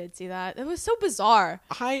I did see that. It was so bizarre.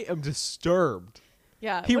 I am disturbed.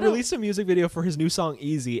 Yeah. He what released a music video for his new song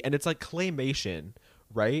Easy, and it's like claymation,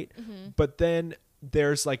 right? Mm-hmm. But then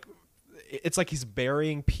there's like it's like he's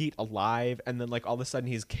burying Pete alive, and then like all of a sudden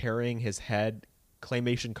he's carrying his head,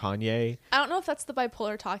 claymation Kanye, I don't know if that's the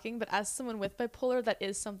bipolar talking, but as someone with bipolar, that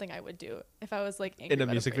is something I would do if I was like angry in a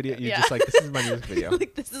about music video. breakup. You're Yeah. just like, this is my music video.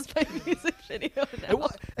 like this is my music video now.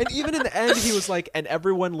 And even in the end, he was like, and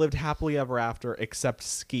everyone lived happily ever after except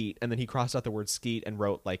Skeet. And then he crossed out the word Skeet and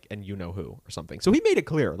wrote like, and you know who or something. So he made it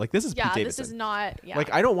clear, like, this is Yeah, Pete this Davidson. is not. Yeah.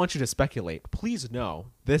 Like, I don't want you to speculate. Please know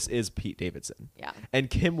this is Pete Davidson. Yeah.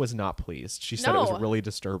 And Kim was not pleased. She said it No. was really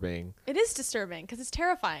disturbing, It is disturbing because it's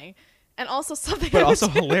terrifying, and also something. but I would also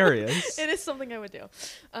do. hilarious. It is something I would do.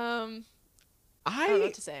 I don't know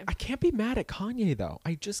what to say. I can't be mad at Kanye though.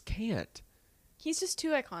 I just can't. He's just too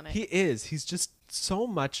iconic. He is. He's just so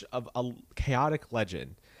much of a chaotic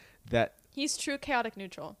legend that He's true chaotic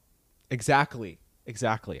neutral. exactly.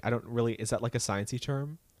 I don't really. Is that like a sciencey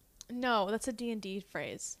term? No, that's a D&D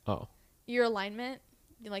phrase. Oh, Your alignment,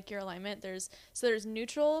 your alignment. There's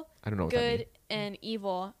neutral, I don't know what that good, means. and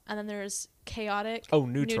evil, and then there's chaotic. Oh,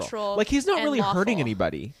 neutral. Like he's not and really hurting lawful.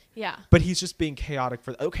 anybody, Yeah. but he's just being chaotic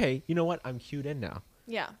for. Okay, you know what? I'm cued in now.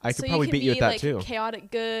 Yeah. I could So probably can beat you be, at that, like, too. Chaotic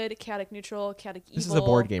good, chaotic neutral, chaotic evil. This is a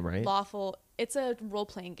board game, right? Lawful. It's a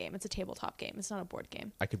role-playing game. It's a tabletop game. It's not a board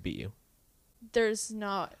game. I could beat you. It's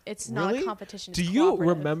not Really? a competition. Do it's you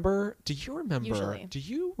cooperative. remember? Do you remember? Usually. Do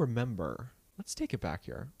you remember? Let's take it back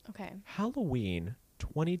here. Okay. Halloween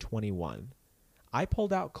 2021. I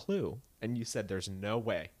pulled out Clue, and you said, "There's no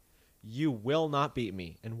way, you will not beat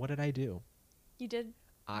me." And what did I do? You did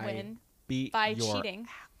I win beat by your... cheating.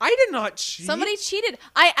 I did not cheat. Somebody cheated.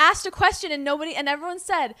 I asked a question and everyone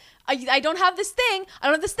said, I don't have this thing. I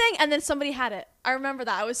don't have this thing. And then somebody had it. I remember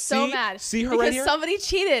that. I was so See? mad. See her because right here? somebody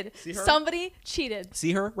cheated. See her? Somebody cheated.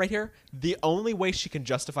 See her right here? The only way she can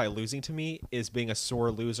justify losing to me is being a sore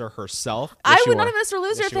loser herself. I Yes, you would not are. have been a sore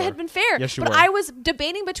loser Yes, if you it are. had been fair. Yes, you but were. I was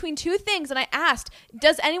debating between two things and I asked,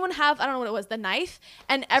 does anyone have, I don't know what it was, the knife?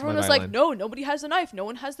 And everyone was like, violin. no, nobody has the knife. No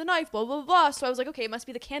one has the knife, blah, blah, blah. So I was like, okay, it must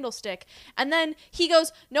be the candlestick. And then he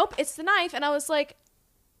goes, nope, it's the knife. And I was like,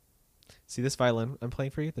 See this violin I'm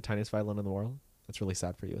playing for you? The tiniest violin in the world? That's really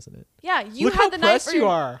sad for you, isn't it? yeah, you Look had how the knife. pressed you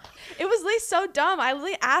are. It was like so dumb. I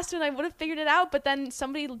literally asked and I would have figured it out, but then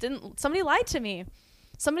somebody lied to me.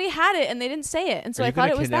 Somebody had it and they didn't say it. And so Are I you thought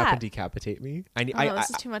gonna it was kidnap that. and decapitate me? Oh, this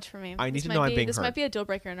is too much for me. I need This to might know I'm be- being This heard. might be a deal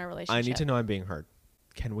breaker in our relationship. I need to know I'm being heard.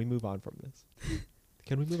 Can we move on from this?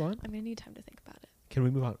 Can we move on? I'm going to need time to think about it. Can we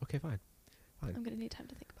move on? Okay, fine. I'm going to need time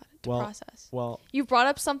to think about it, to Well, process. Well, You brought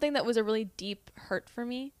up something that was a really deep hurt for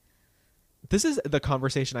me. this is the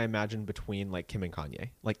conversation I imagine between like Kim and Kanye.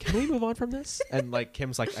 Like, can we move on from this? And like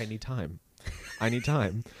Kim's like, I need time. I need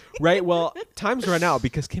time. Right? Well, time's run out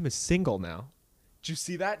because Kim is single now. Did you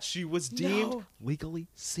see that? She was deemed No. legally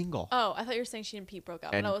single. Oh, I thought you were saying she and Pete broke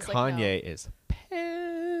up. and And I was Kanye like, is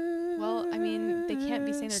no. Well, I mean, they can't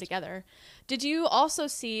be saying they're together. Did you also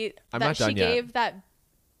see I'm that not she done yet. gave that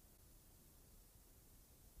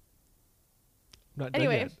I'm not done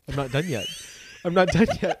Anyway. yet. I'm not done yet. I'm not done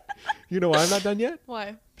yet. You know why I'm not done yet?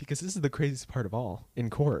 Why? Because this is the craziest part of all. In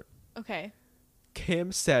court, Okay.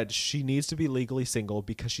 Kim said she needs to be legally single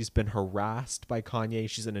because she's been harassed by Kanye.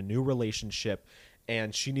 She's in a new relationship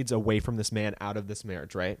and she needs away from this man, out of this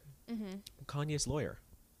marriage, right? Mm-hmm. Kanye's lawyer.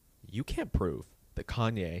 You can't prove that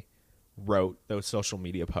Kanye wrote those social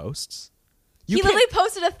media posts. You He can't- literally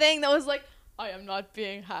posted a thing that was like, I am not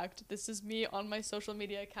being hacked. This is me on my social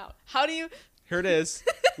media account. How do you... Here it is.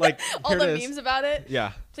 Like, All here the it is. memes about it?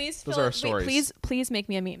 Yeah. Please Those fill are our wait, stories. please make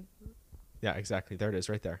me a meme. Yeah, exactly. There it is,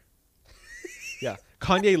 right there. Yeah,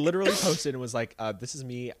 Kanye literally posted and was like, "This is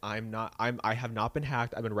me. I have not been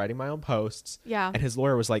hacked. I've been writing my own posts." Yeah. And his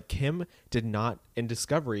lawyer was like, "Kim did not, in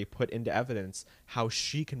discovery, put into evidence how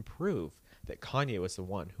she can prove that Kanye was the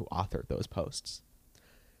one who authored those posts."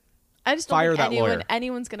 I just don't Fire think that lawyer.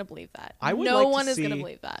 anyone's going to believe that. I would no like to one is going to see-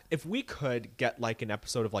 believe that. If we could get like an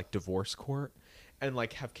episode of like Divorce Court and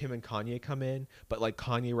like have Kim and Kanye come in, but like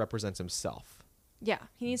Kanye represents himself. Yeah,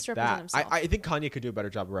 he needs to represent That himself. I think Kanye could do a better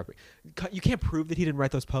job of representing. You can't prove that he didn't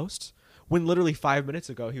write those posts when literally 5 minutes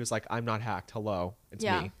ago he was like, "I'm not hacked. Hello, it's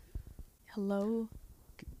Yeah. me." Hello?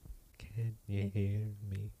 Can you hear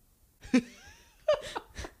me?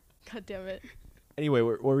 God damn it. Anyway,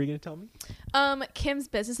 what were you gonna tell me? Kim's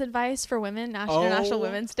business advice for women, International Oh,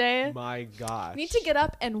 Women's Day. My gosh. You need to get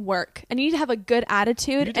up and work, and you need to have a good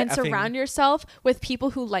attitude need to and surround effing- yourself with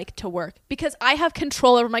people who like to work, because I have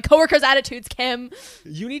control over my coworkers' attitudes, Kim.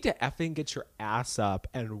 You need to effing get your ass up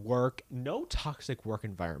and work. No toxic work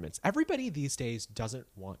environments. Everybody these days doesn't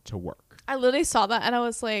want to work. I literally saw that and I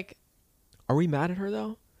was like, Are we mad at her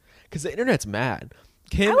though? Because the internet's mad.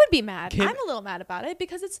 Kim, I would be mad. Kim- I'm a little mad about it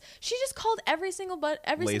because she just called every single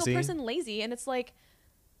Lazy? person lazy, and it's like,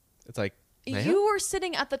 It's like, ma'am? you are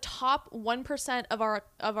sitting at the top 1% of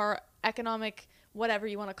our economic, whatever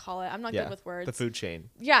you want to call it. I'm not Yeah, good with words. the food chain.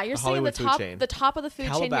 Yeah, you're The sitting at Hollywood food chain. the top of the food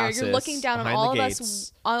chain here. Calabasas, You're looking down on behind all the of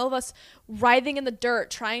gates. all of us writhing in the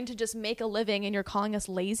dirt trying to just make a living, and you're calling us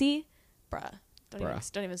lazy, bruh.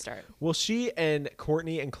 Don't even start. Well, she and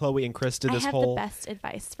Courtney and Chloe and Chris did I this have whole. the best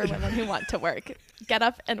advice for women who want to work. Get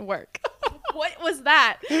up and work. What was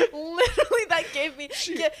that? Literally, that gave me.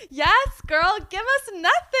 Yes, girl, give us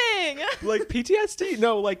nothing. Like PTSD.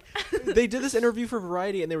 No, like they did this interview for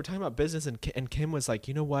Variety and they were talking about business and Kim was like,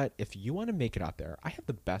 "You know what? If you want to make it out there, I have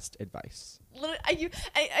the best advice."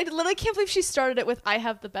 I literally can't believe she started it with, "I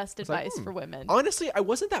have the best It's like, advice for women." Honestly, I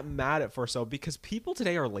wasn't that mad at first though because people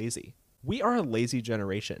today are lazy. We are a lazy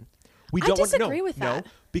generation. We I don't disagree want, with no, that.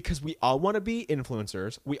 because we all want to be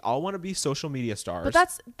influencers. We all want to be social media stars.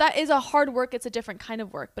 But that is a hard work. It's a different kind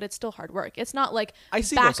of work, but it's still hard work. It's not like I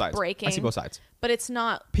see both sides. back-breaking. I see both sides. But it's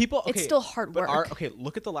not. People, okay, It's still hard but work. okay,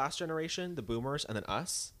 look at the last generation, the boomers, and then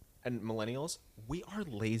us and millennials. We are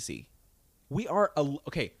lazy. We are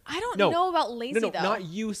okay. I don't no, know about lazy no, though. not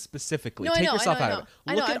you specifically. No, I Take know, I yourself know, I out of know. it.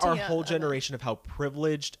 I know, Look I'm at our taking it whole out of it. generation of how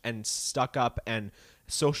privileged and stuck up and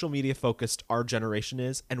social media focused our generation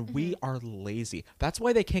is, and we Mm-hmm. are lazy. That's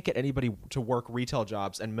why they can't get anybody to work retail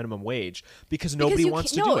jobs and minimum wage because nobody you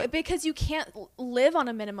wants to can't- do no, it. because you can't live on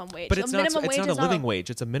a minimum wage. But it's a not. minimum It's wage not a is living wage.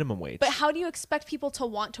 It's a minimum wage. But how do you expect people to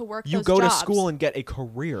want to work you those go jobs? to school and get a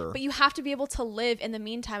career. But you have to be able to live in the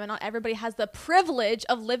meantime, and not everybody has the privilege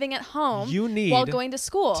of living at home You need while going to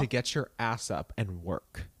school. to get your ass up and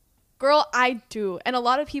work. Girl, I do. And a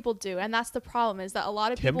lot of people do. And that's the problem, is that a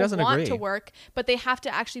lot of Kim people doesn't want agree. to work, but they have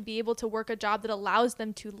to actually be able to work a job that allows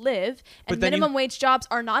them to live. But And then minimum wage jobs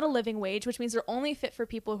are not a living wage, which means they're only fit for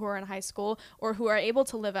people who are in high school or who are able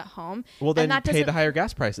to live at home. Well, then and that pay doesn't- the higher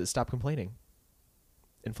gas prices. Stop complaining.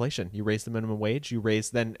 Inflation. You raise the minimum wage. You raise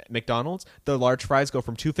then McDonald's. The large fries go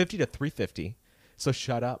from $2.50 to $3.50. So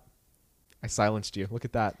shut up. I silenced you. Look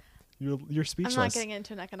at that. You're I'm speechless. not getting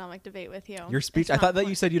into an economic debate with you. Your speech. It's I not thought that you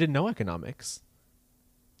important. said you didn't know economics.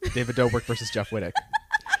 David Dobrik versus Jeff Wittick.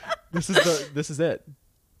 This is it.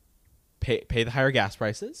 Pay the higher gas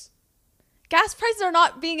prices. Gas prices are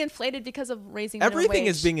not being inflated because of raising minimum Everything wage.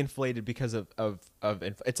 is being inflated because of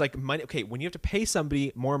it's like money. Okay, when you have to pay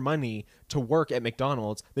somebody more money to work at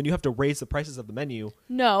McDonald's, then you have to raise the prices of the menu.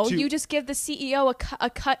 No, to- you just give the CEO a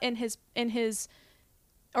cut in his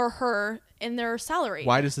or her in their salary.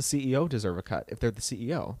 Why does the CEO deserve a cut if they're the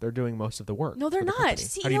CEO? They're doing most of the work. No, they're for the not. company.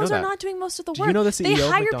 How do you know CEOs are that? not doing most of the Do work. you know the They CEO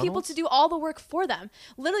of hire people McDonald's? to do all the work for them.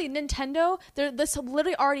 Literally, Nintendo. This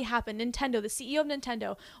literally already happened. Nintendo, the CEO of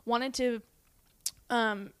Nintendo, wanted to,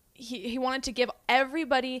 he wanted to give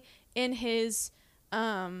everybody in his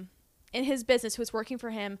business who was working for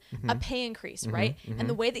him a pay increase, right? And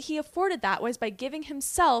the way that he afforded that was by giving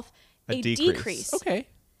himself a decrease. Okay.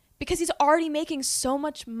 Because he's already making so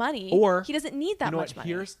much money. Or he doesn't need that you know much what?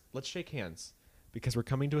 money. Let's shake hands. because we're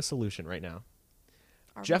coming to a solution right now.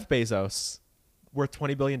 Are Jeff Bezos, worth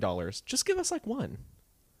 $20 billion. Just give us like one.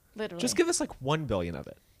 Literally. Just give us like 1 billion of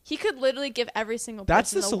it. He could literally give every single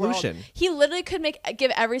That's person the in the solution. world. He literally could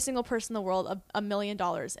give every single person in the world $1 million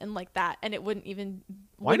and like that, and it wouldn't even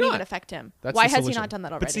not? affect him. That's Why the has he solution. not done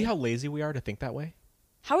that already? But see how lazy we are to think that way?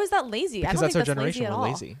 How is that lazy? I Because don't that's our think that's generation. lazy at We're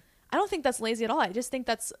all. lazy. I don't think that's lazy at all. I just think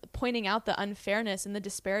that's pointing out the unfairness and the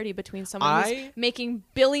disparity between someone who's making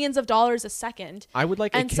billions of dollars a second I would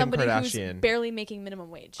like and a Kim somebody Kardashian. who's barely making minimum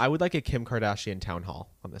wage. I would like a Kim Kardashian town hall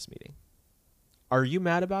on this meeting. Are you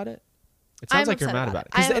mad about it? It sounds I'm like you're upset mad about about it.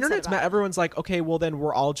 it. Because I the am upset internet's about mad. it. Everyone's like, okay, well then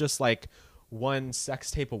we're all just like one sex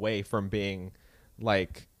tape away from being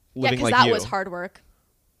like Yeah, living because like that you. was hard work.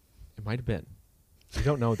 It might have been. You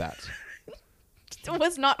don't know that. It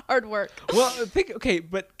was not hard work. Well, okay,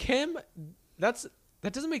 but Kim, that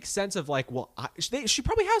doesn't make sense of like, well, she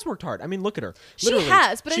probably has worked hard. I mean, look at her. Literally, She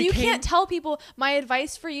has, but she you came- can't tell people my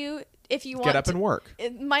advice for you if you want get up to, and work.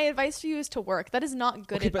 My advice for you is to work. That is not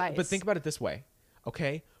good Okay, advice. but think about it this way,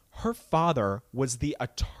 okay? Her father was the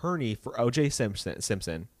attorney for O.J.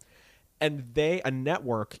 Simpson, and a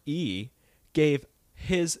network, E, gave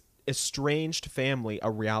his estranged family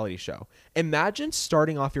a reality show. Imagine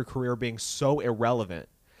starting off your career being so irrelevant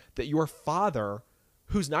that your father,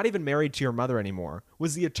 who's not even married to your mother anymore,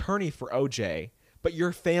 was the attorney for O.J., but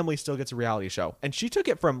your family still gets a reality show. And she took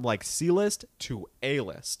it from like C-list to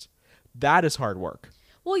A-list. That is hard work.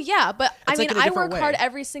 Well, yeah, but I It's mean, like in a I different work hard way.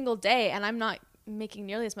 every single day, and I'm not making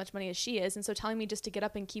nearly as much money as she is, and so telling me just to get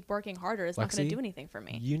up and keep working harder is not going Lexi, to do anything for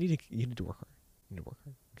me. You need to work hard. You need to work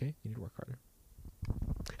hard. Okay? You need to work harder.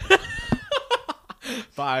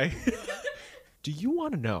 Bye. Do you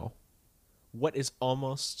want to know what is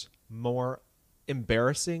almost more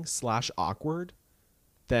embarrassing / awkward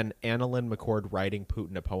than Annalyn McCord writing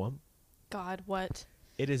Putin a poem? God, what?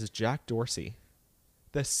 It is Jack Dorsey,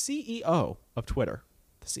 the CEO of Twitter.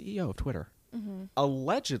 The CEO of Twitter.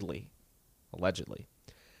 Allegedly,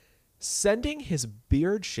 sending his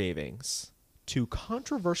beard shavings to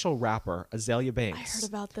controversial rapper Azalea I Banks heard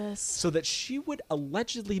about this. so that she would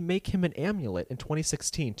allegedly make him an amulet in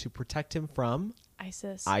 2016 to protect him from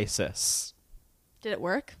ISIS. ISIS. Did it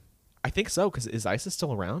work? I think so, because is ISIS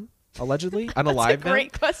still around? Allegedly? Unalive That's a now?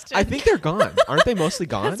 great question. I think they're gone. Aren't they mostly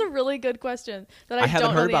gone? That's a really good question that I, I haven't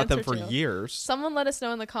don't know heard the about them answer for to. years. Someone let us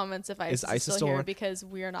know in the comments if ISIS is still here around? because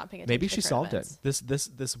we are not paying attention. Maybe to she current solved events.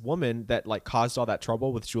 it. This woman that like caused all that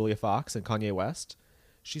trouble with Julia Fox and Kanye West,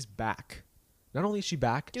 she's back. Not only is she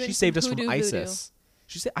back, Doing she some saved us from hoodoo ISIS.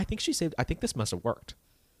 I think this must have worked.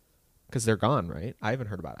 Because they're gone, right? I haven't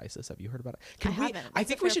heard about ISIS. Have you heard about it? I haven't. I That's a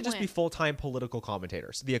think we fair should just be point. full-time political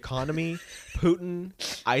commentators. The economy, Putin,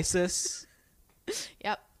 ISIS.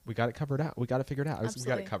 Yep. We got it covered out. We got it figured out. We got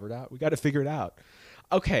Absolutely. it covered out. We got it figured out.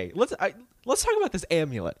 Okay, let's talk about this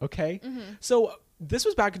amulet, okay? So this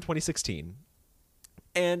was back in 2016.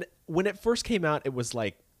 And when it first came out, it was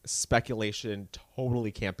like speculation,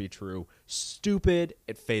 totally can't be true, stupid,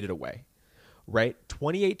 it faded away. Right?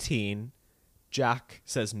 2018, Jack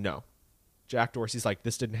says no. Jack Dorsey's like,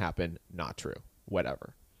 this didn't happen, not true.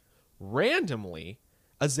 Whatever. Randomly,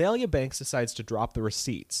 Azalea Banks decides to drop the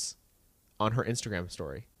receipts on her Instagram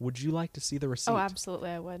story. Would you like to see the receipt? Oh, absolutely,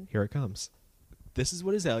 I would. Here it comes. This is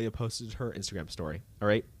what Azalea posted to her Instagram story. All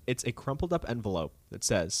right. It's a crumpled up envelope that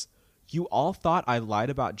says, "You all thought I lied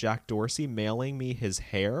about Jack Dorsey mailing me his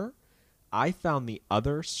hair? I found the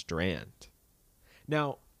other strand."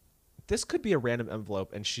 Now, this could be a random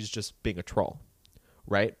envelope and she's just being a troll,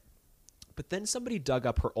 right? But then somebody dug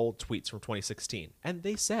up her old tweets from 2016 and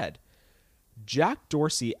they said, "Jack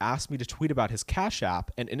Dorsey asked me to tweet about his Cash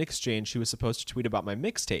App, and in exchange, he was supposed to tweet about my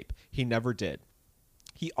mixtape. He never did.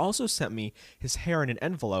 He also sent me his hair in an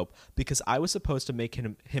envelope because I was supposed to make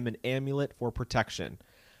him an amulet for protection.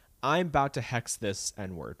 I'm about to hex this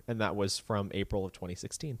N-word." And that was from April of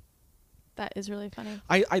 2016. That is really funny.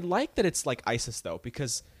 I like that it's like ISIS, though,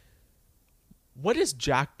 because what is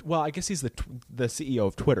Jack? Well, I guess he's the CEO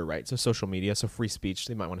of Twitter, right? So social media, so free speech.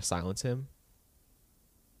 They might want to silence him.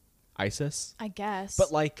 ISIS? I guess.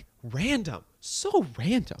 But like random, so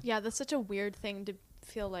random. yeah, that's such a weird thing to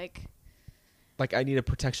feel like. Like I need a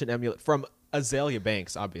protection amulet from Azalea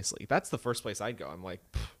Banks. Obviously, that's the first place I'd go. I'm like,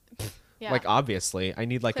 Yeah. like obviously, I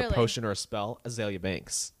need like Clearly. a potion or a spell. Azalea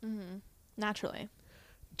Banks. Naturally.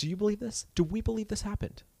 Do you believe this? Do we believe this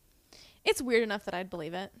happened? It's weird enough that I'd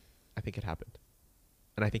believe it. I think it happened,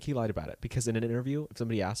 and I think he lied about it because in an interview, if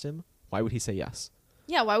somebody asked him, why would he say yes?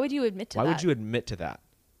 Yeah, why would you admit to Why that? would you admit to that?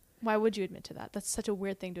 Why would you admit to that? That's such a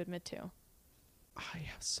weird thing to admit to. I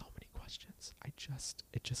have so many questions.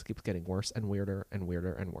 It just keeps getting worse and weirder and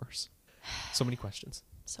weirder and worse. So many questions.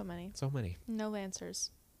 So many. So many. No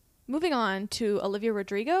answers. Moving on to Olivia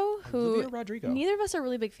Rodrigo, who Olivia Rodrigo. neither of us are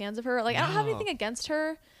really big fans of her. Like, I don't have No. anything against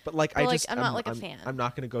her. But like, But, like, I'm not, like, a fan. I'm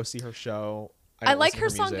not going to go see her show. I don't like listen to her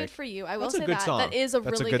song music. "Good for You." I will That's a say good that. song. That is a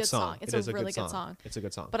That's really good good song. It's It is a really good song. It's a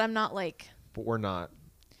good song. But I'm not like. But we're not.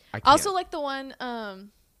 I I can't. also like the one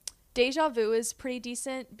Deja Vu is pretty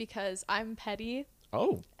decent because I'm petty.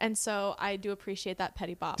 Oh. And so I do appreciate that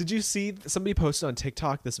petty bop. Did you see somebody posted on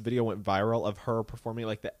TikTok? This video went viral of her performing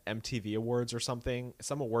like the MTV Awards or something,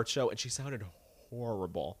 some award show, and she sounded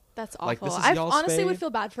horrible. That's Like, awful. this is I y'all's honestly would fave? feel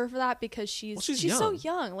bad for her for that because she's she's so young.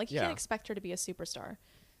 young. Like, you Yeah. can't expect her to be a superstar.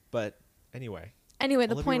 But anyway, Anyway,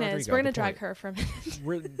 the Olivia point is, Rodrigo, we're going to the drag point. her for a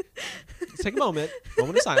minute. let's take a moment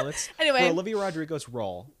of silence Anyway. for Olivia Rodrigo's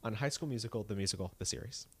role on High School Musical, the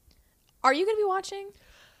series. Are you going to be watching?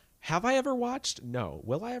 Have I ever watched? No.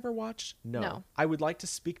 Will I ever watch? No. No. I would like to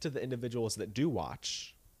speak to the individuals that do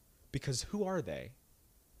watch, because who are they?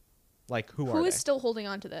 Like, who are Who they? is still holding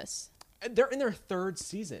on to this? And they're in their third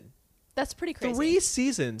season. That's pretty crazy. 3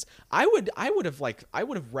 seasons. I would have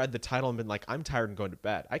read the title and been like, I'm tired and going to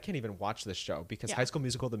bed. I can't even watch this show because Yeah. High School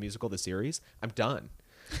Musical, the series, I'm done.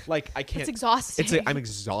 Like, I can't. It's exhausting. I'm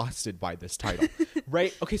exhausted by this title.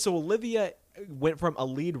 Right? Okay, so Olivia went from a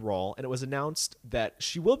lead role, and it was announced that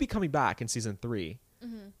she will be coming back in season 3,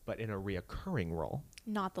 but in a reoccurring role,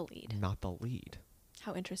 Not the lead. not the lead.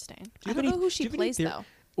 How interesting. Do you I have don't any- know who do she you have any plays, theor- though.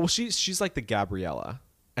 Well, she's like the Gabriella,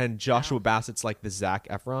 and Joshua Bassett's like the Zac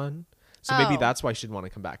Efron. So maybe Oh. that's why she'd want to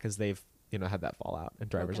come back, because they've had that fallout and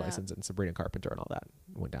Driver's Look it up. License and Sabrina Carpenter and all that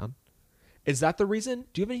went down. Is that the reason?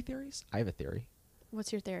 Do you have any theories? I have a theory.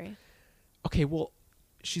 What's your theory? Okay, well,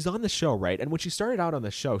 she's on the show, right? And when she started out on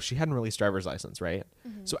the show, she hadn't released Driver's License, right?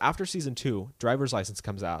 So after season 2, Driver's License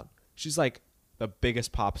comes out. She's like the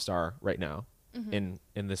biggest pop star right now in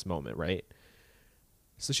this moment, right?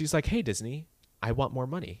 So she's like, "Hey, Disney, I want more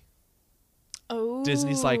money." Oh.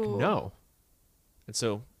 Disney's like, "No." And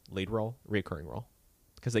so lead role, reoccurring role,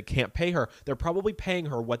 because they can't pay her. They're probably paying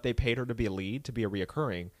her what they paid her to be a lead, to be a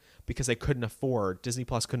reoccurring, because they couldn't afford, Disney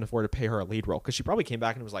Plus couldn't afford to pay her a lead role, because she probably came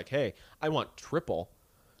back and was like, "Hey, I want triple.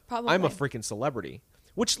 Probably. I'm a freaking celebrity."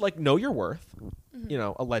 Which, like, know your worth,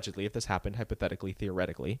 allegedly, if this happened, hypothetically,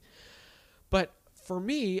 theoretically. But for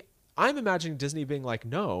me, I'm imagining Disney being like,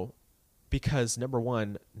 "No," because number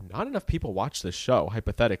one, not enough people watch this show,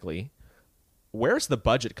 hypothetically. Where's the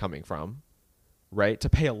budget coming from, right? To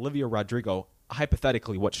pay Olivia Rodrigo,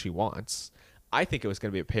 hypothetically, what she wants. I think it was going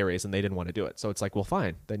to be a pay raise, and they didn't want to do it. So it's like, well,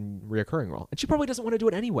 fine, then reoccurring role. And she probably doesn't want to do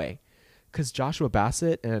it anyway, because Joshua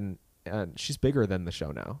Bassett, and she's bigger than the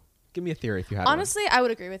show now. Give me a theory if you had one. Honestly, I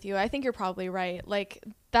would agree with you. I think you're probably right. Like,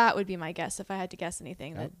 that would be my guess if I had to guess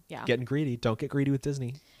anything. That, yeah. Getting greedy. Don't get greedy with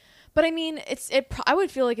Disney. But I mean, I would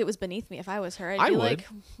feel like it was beneath me if I was her. I'd I be would. like,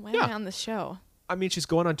 why am Yeah. I on this show? I mean, she's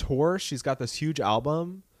going on tour. She's got this huge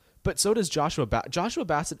album. But so does Joshua Bassett. Joshua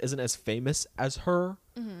Bassett isn't as famous as her,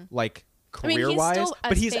 like, I mean, he's career-wise, still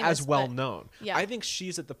but as he's famous, as well but- known. yeah. I think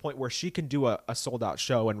she's at the point where she can do a sold-out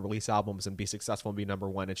show and release albums and be successful and be number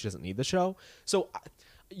one, and she doesn't need the show. So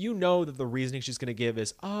you know that the reasoning she's going to give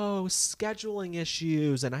is, oh, scheduling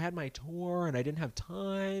issues, and I had my tour, and I didn't have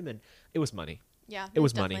time, and it was money. Yeah. It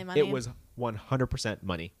was it's money. definitely It was 100%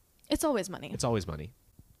 money. It's always money. It's always money.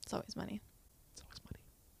 It's always money. It's always money.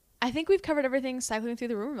 I think we've covered everything cycling through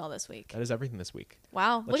the rumor mill this week. That is everything this week.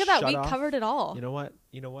 Wow. Let's Look at that. shut We off. covered it all. You know what?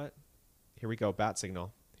 Here we go. Bat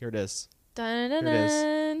signal. Here it is. Dun, dun, Here it is.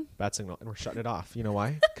 dun. Bat signal. And we're shutting it off. You know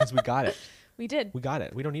why? Because we got it. We did. We got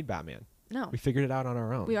it. We don't need Batman. No. We figured it out on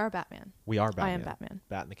our own. We are Batman. We are Batman. I am Batman.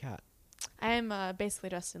 Bat and the cat. I am basically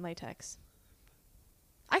dressed in latex.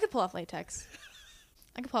 I could pull off latex.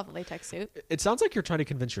 I could pull off a latex suit. It sounds like you're trying to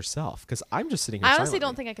convince yourself, because I'm just sitting here I honestly silently.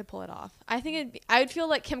 don't think I could pull it off. I think I would feel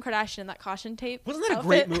like Kim Kardashian in that caution tape. Wasn't that a outfit.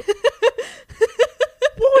 great movie?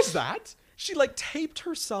 What was that? She like taped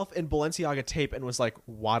herself in Balenciaga tape and was like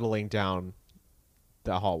waddling down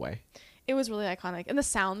the hallway. It was really iconic, and the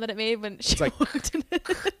sound that it made when she like- walked in it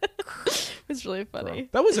was really Bro, funny.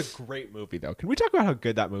 that was a great movie, though. Can we talk about how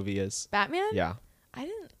good that movie is? Batman? Yeah. I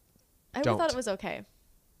Don't. thought it was okay.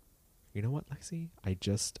 You know what, Lexi?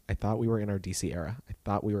 I thought we were in our DC era. I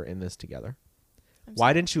thought we were in this together. I'm Why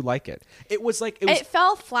sorry. didn't you like it? It was like it was. It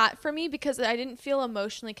fell flat for me because I didn't feel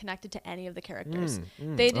emotionally connected to any of the characters.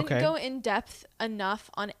 They didn't okay. go in depth enough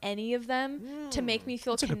on any of them to make me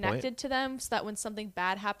feel That's a good point. connected to them, so that when something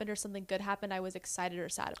bad happened or something good happened, I was excited or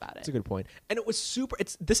sad about That's it. a good point. And it was super.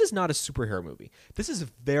 This is not a superhero movie. This is a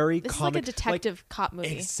very This comic. is like a detective cop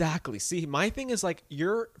movie. Exactly. See, my thing is like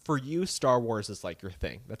for you, Star Wars is like your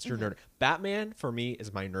thing. That's your nerd. Batman for me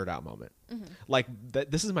is my nerd out moment. Like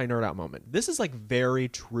this is my nerd out moment. This is like very very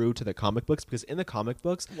true to the comic books, because in the comic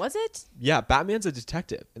books, Was it? yeah, Batman's a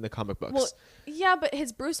detective in the comic books. Well, yeah, but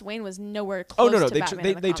his Bruce Wayne was nowhere oh close no, to Batman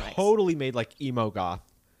in the they comics. totally made like emo goth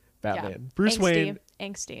Batman. Yeah. Bruce Wayne,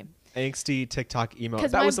 angsty. angsty TikTok emo.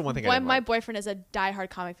 Because That was the one thing I didn't my like. boyfriend is a diehard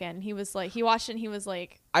comic fan, and he was like, he watched it, and he was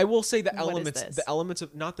like, I will say the What is this? elements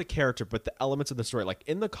of not the character, but the elements of the story. Like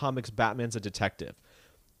in the comics, Batman's a detective,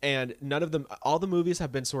 and none of them, all the movies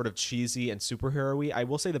have been sort of cheesy and superhero-y. I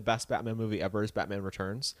will say the best Batman movie ever is Batman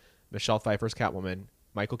Returns. Michelle Pfeiffer's Catwoman,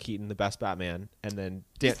 Michael Keaton, the best Batman, and then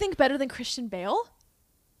you think better than Christian Bale?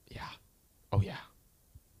 yeah, oh yeah,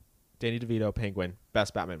 Danny DeVito, Penguin,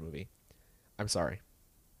 best Batman movie. I'm sorry,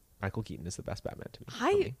 Michael Keaton is the best Batman to me.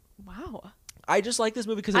 for me. Wow. I just like this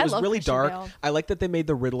movie because it I was love really Christian dark. Bale. I like that they made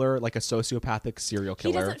the Riddler like a sociopathic serial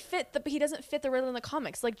He killer. doesn't fit the Riddler in the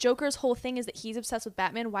comics. Like Joker's whole thing is that he's obsessed with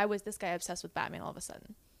Batman. Why was this guy obsessed with Batman all of a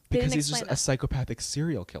sudden? They Because didn't he's just explain a that. psychopathic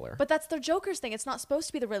serial killer. But that's the Joker's thing. It's not supposed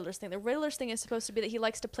to be the Riddler's thing. The Riddler's thing is supposed to be that he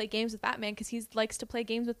likes to play games with Batman because he likes to play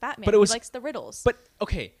games with Batman. But it was- he likes the riddles. But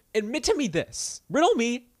okay, admit to me this. Riddle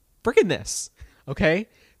me freaking this. Okay?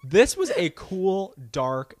 This was a cool,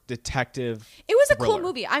 dark detective. it was a cool thriller.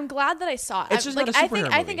 movie. I'm glad that I saw it. It's just like not a superhero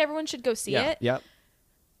I think movie. everyone should go see Yeah. it. Yep.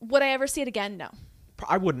 Would I ever see it again? No.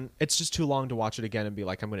 I wouldn't. It's just too long to watch it again and be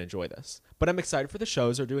like, I'm going to enjoy this. But I'm excited for the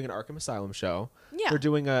shows. They're doing an Arkham Asylum show. Yeah.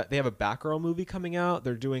 They have a Batgirl movie coming out.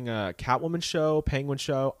 They're doing a Catwoman show, Penguin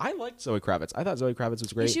show. I liked Zoe Kravitz. I thought Zoe Kravitz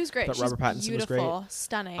was great. She was great. I thought She's Robert Pattinson beautiful, was great.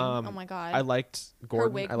 stunning. Oh my god. I liked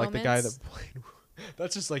Gordon. wig I like the guy moments. that played.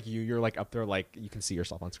 That's just like you. You're like up there, like you can see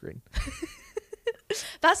yourself on screen.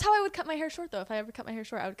 That's how I would cut my hair short, though. If I ever cut my hair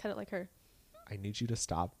short, I would cut it like her. I need you to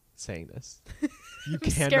stop saying this. You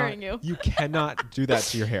I'm scaring you. You cannot do that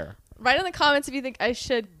to your hair. Write in the comments if you think I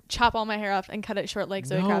should chop all my hair off and cut it short like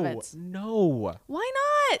Zoe Kravitz. No. Why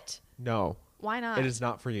not? No. Why not? It is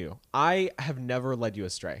not for you. I have never led you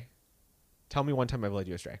astray. Tell me one time I've led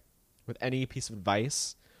you astray with any piece of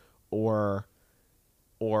advice or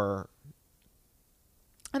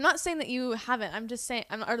I'm not saying that you haven't. I'm just saying,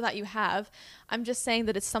 or that you have. I'm just saying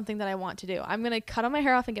that it's something that I want to do. I'm gonna cut all my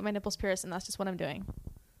hair off and get my nipples pierced, and that's just what I'm doing.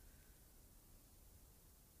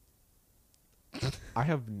 I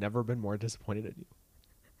have never been more disappointed in you.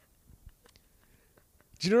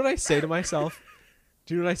 Do you know what I say to myself?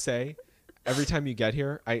 Do you know what I say? Every time you get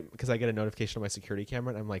here, because I get a notification on my security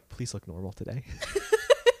camera, and I'm like, please look normal today.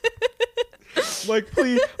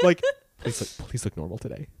 please look normal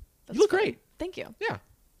today. That's You look funny. great. Thank you. Yeah.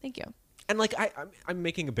 Thank you. And like I'm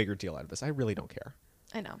making a bigger deal out of this. I really don't care.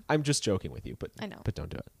 I know. I'm just joking with you, but I know. But don't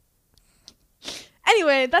do it.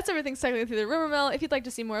 Anyway, that's everything cycling through the Rumor Mill. If you'd like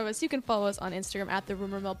to see more of us, you can follow us on Instagram at the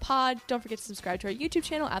Rumor Mill Pod. Don't forget to subscribe to our YouTube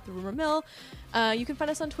channel at the Rumor Mill. You can find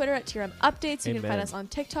us on Twitter at TRM Updates. You can Amen. find us on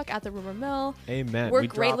TikTok at the Rumor Mill. Amen. We're a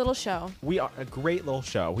great little show. We are a great little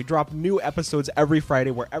show. We drop new episodes every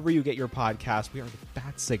Friday wherever you get your podcast. We are the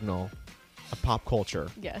bat signal of pop culture.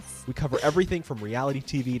 Yes. We cover everything from reality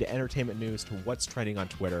TV to entertainment news to what's trending on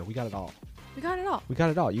Twitter. We got it all. We got it all. We got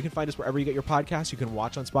it all. You can find us wherever you get your podcast. You can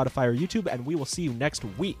watch on Spotify or YouTube, and we will see you next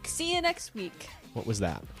week. See you next week. What was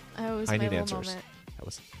that? That was I my need little answers. moment. That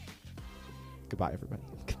was. Goodbye, everybody.